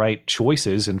making the right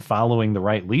choices and following the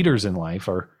right leaders in life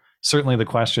are certainly the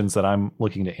questions that I'm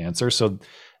looking to answer. So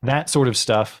that sort of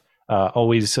stuff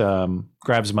always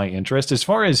grabs my interest. As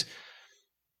far as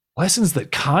lessons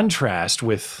that contrast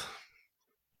with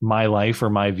my life or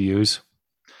my views,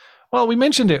 well, we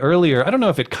mentioned it earlier. I don't know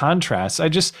if it contrasts.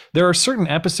 There are certain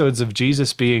episodes of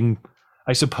Jesus being,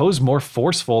 I suppose, more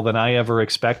forceful than I ever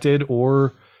expected,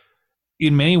 or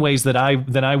in many ways that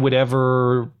I would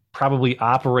ever probably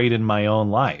operate in my own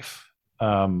life.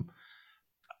 I'm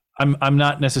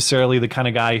not necessarily the kind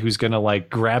of guy who's going to like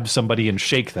grab somebody and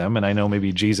shake them, and I know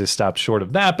maybe Jesus stopped short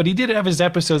of that, but he did have his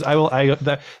episodes.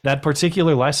 That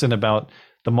particular lesson about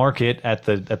the market at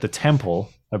the temple,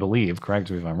 I believe,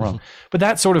 correct me if I'm wrong, but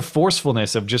that sort of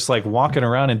forcefulness of just like walking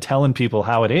around and telling people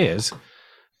how it is,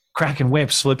 cracking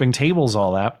whips, flipping tables,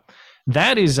 all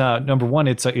that is number one.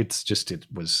 It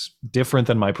was different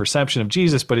than my perception of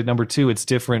Jesus, but number two, it's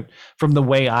different from the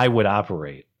way I would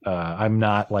operate. I'm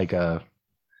not like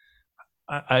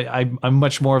I'm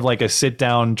much more of like a sit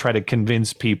down, try to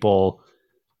convince people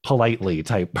politely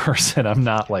type person. I'm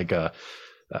not a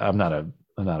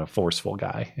forceful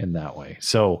guy in that way.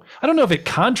 So I don't know if it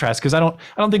contrasts, because I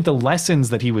don't think the lessons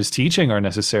that he was teaching are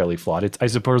necessarily flawed. I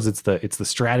suppose it's the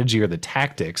strategy or the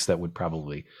tactics that would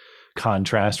probably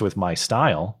contrast with my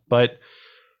style. But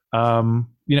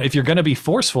if you're going to be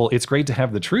forceful, it's great to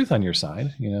have the truth on your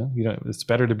side. It's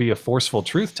better to be a forceful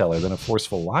truth teller than a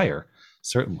forceful liar,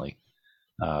 certainly.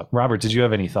 Robert, did you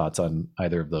have any thoughts on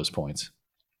either of those points?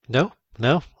 No.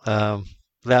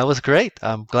 That was great.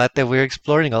 I'm glad that we're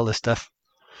exploring all this stuff.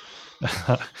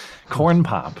 Corn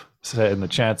Pop in the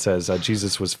chat says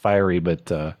Jesus was fiery,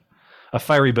 but a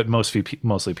fiery but mostly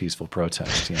peaceful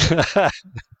protest.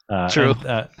 True.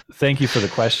 And, thank you for the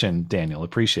question, Daniel.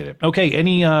 Appreciate it. Okay.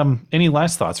 Any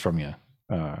last thoughts from you,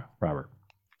 Robert?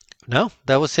 No,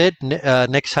 that was it.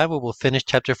 Next time we will finish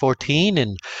chapter 14,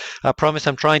 and I promise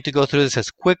I'm trying to go through this as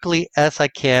quickly as I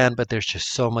can, but there's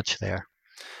just so much there.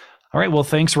 All right. Well,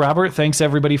 thanks, Robert. Thanks,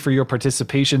 everybody, for your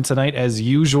participation tonight. As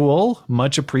usual,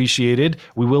 much appreciated.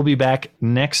 We will be back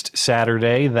next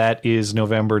Saturday. That is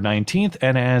November 19th.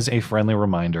 And as a friendly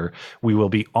reminder, we will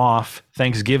be off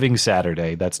Thanksgiving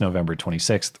Saturday. That's November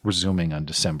 26th, resuming on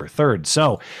December 3rd.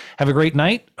 So have a great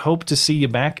night. Hope to see you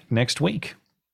back next week.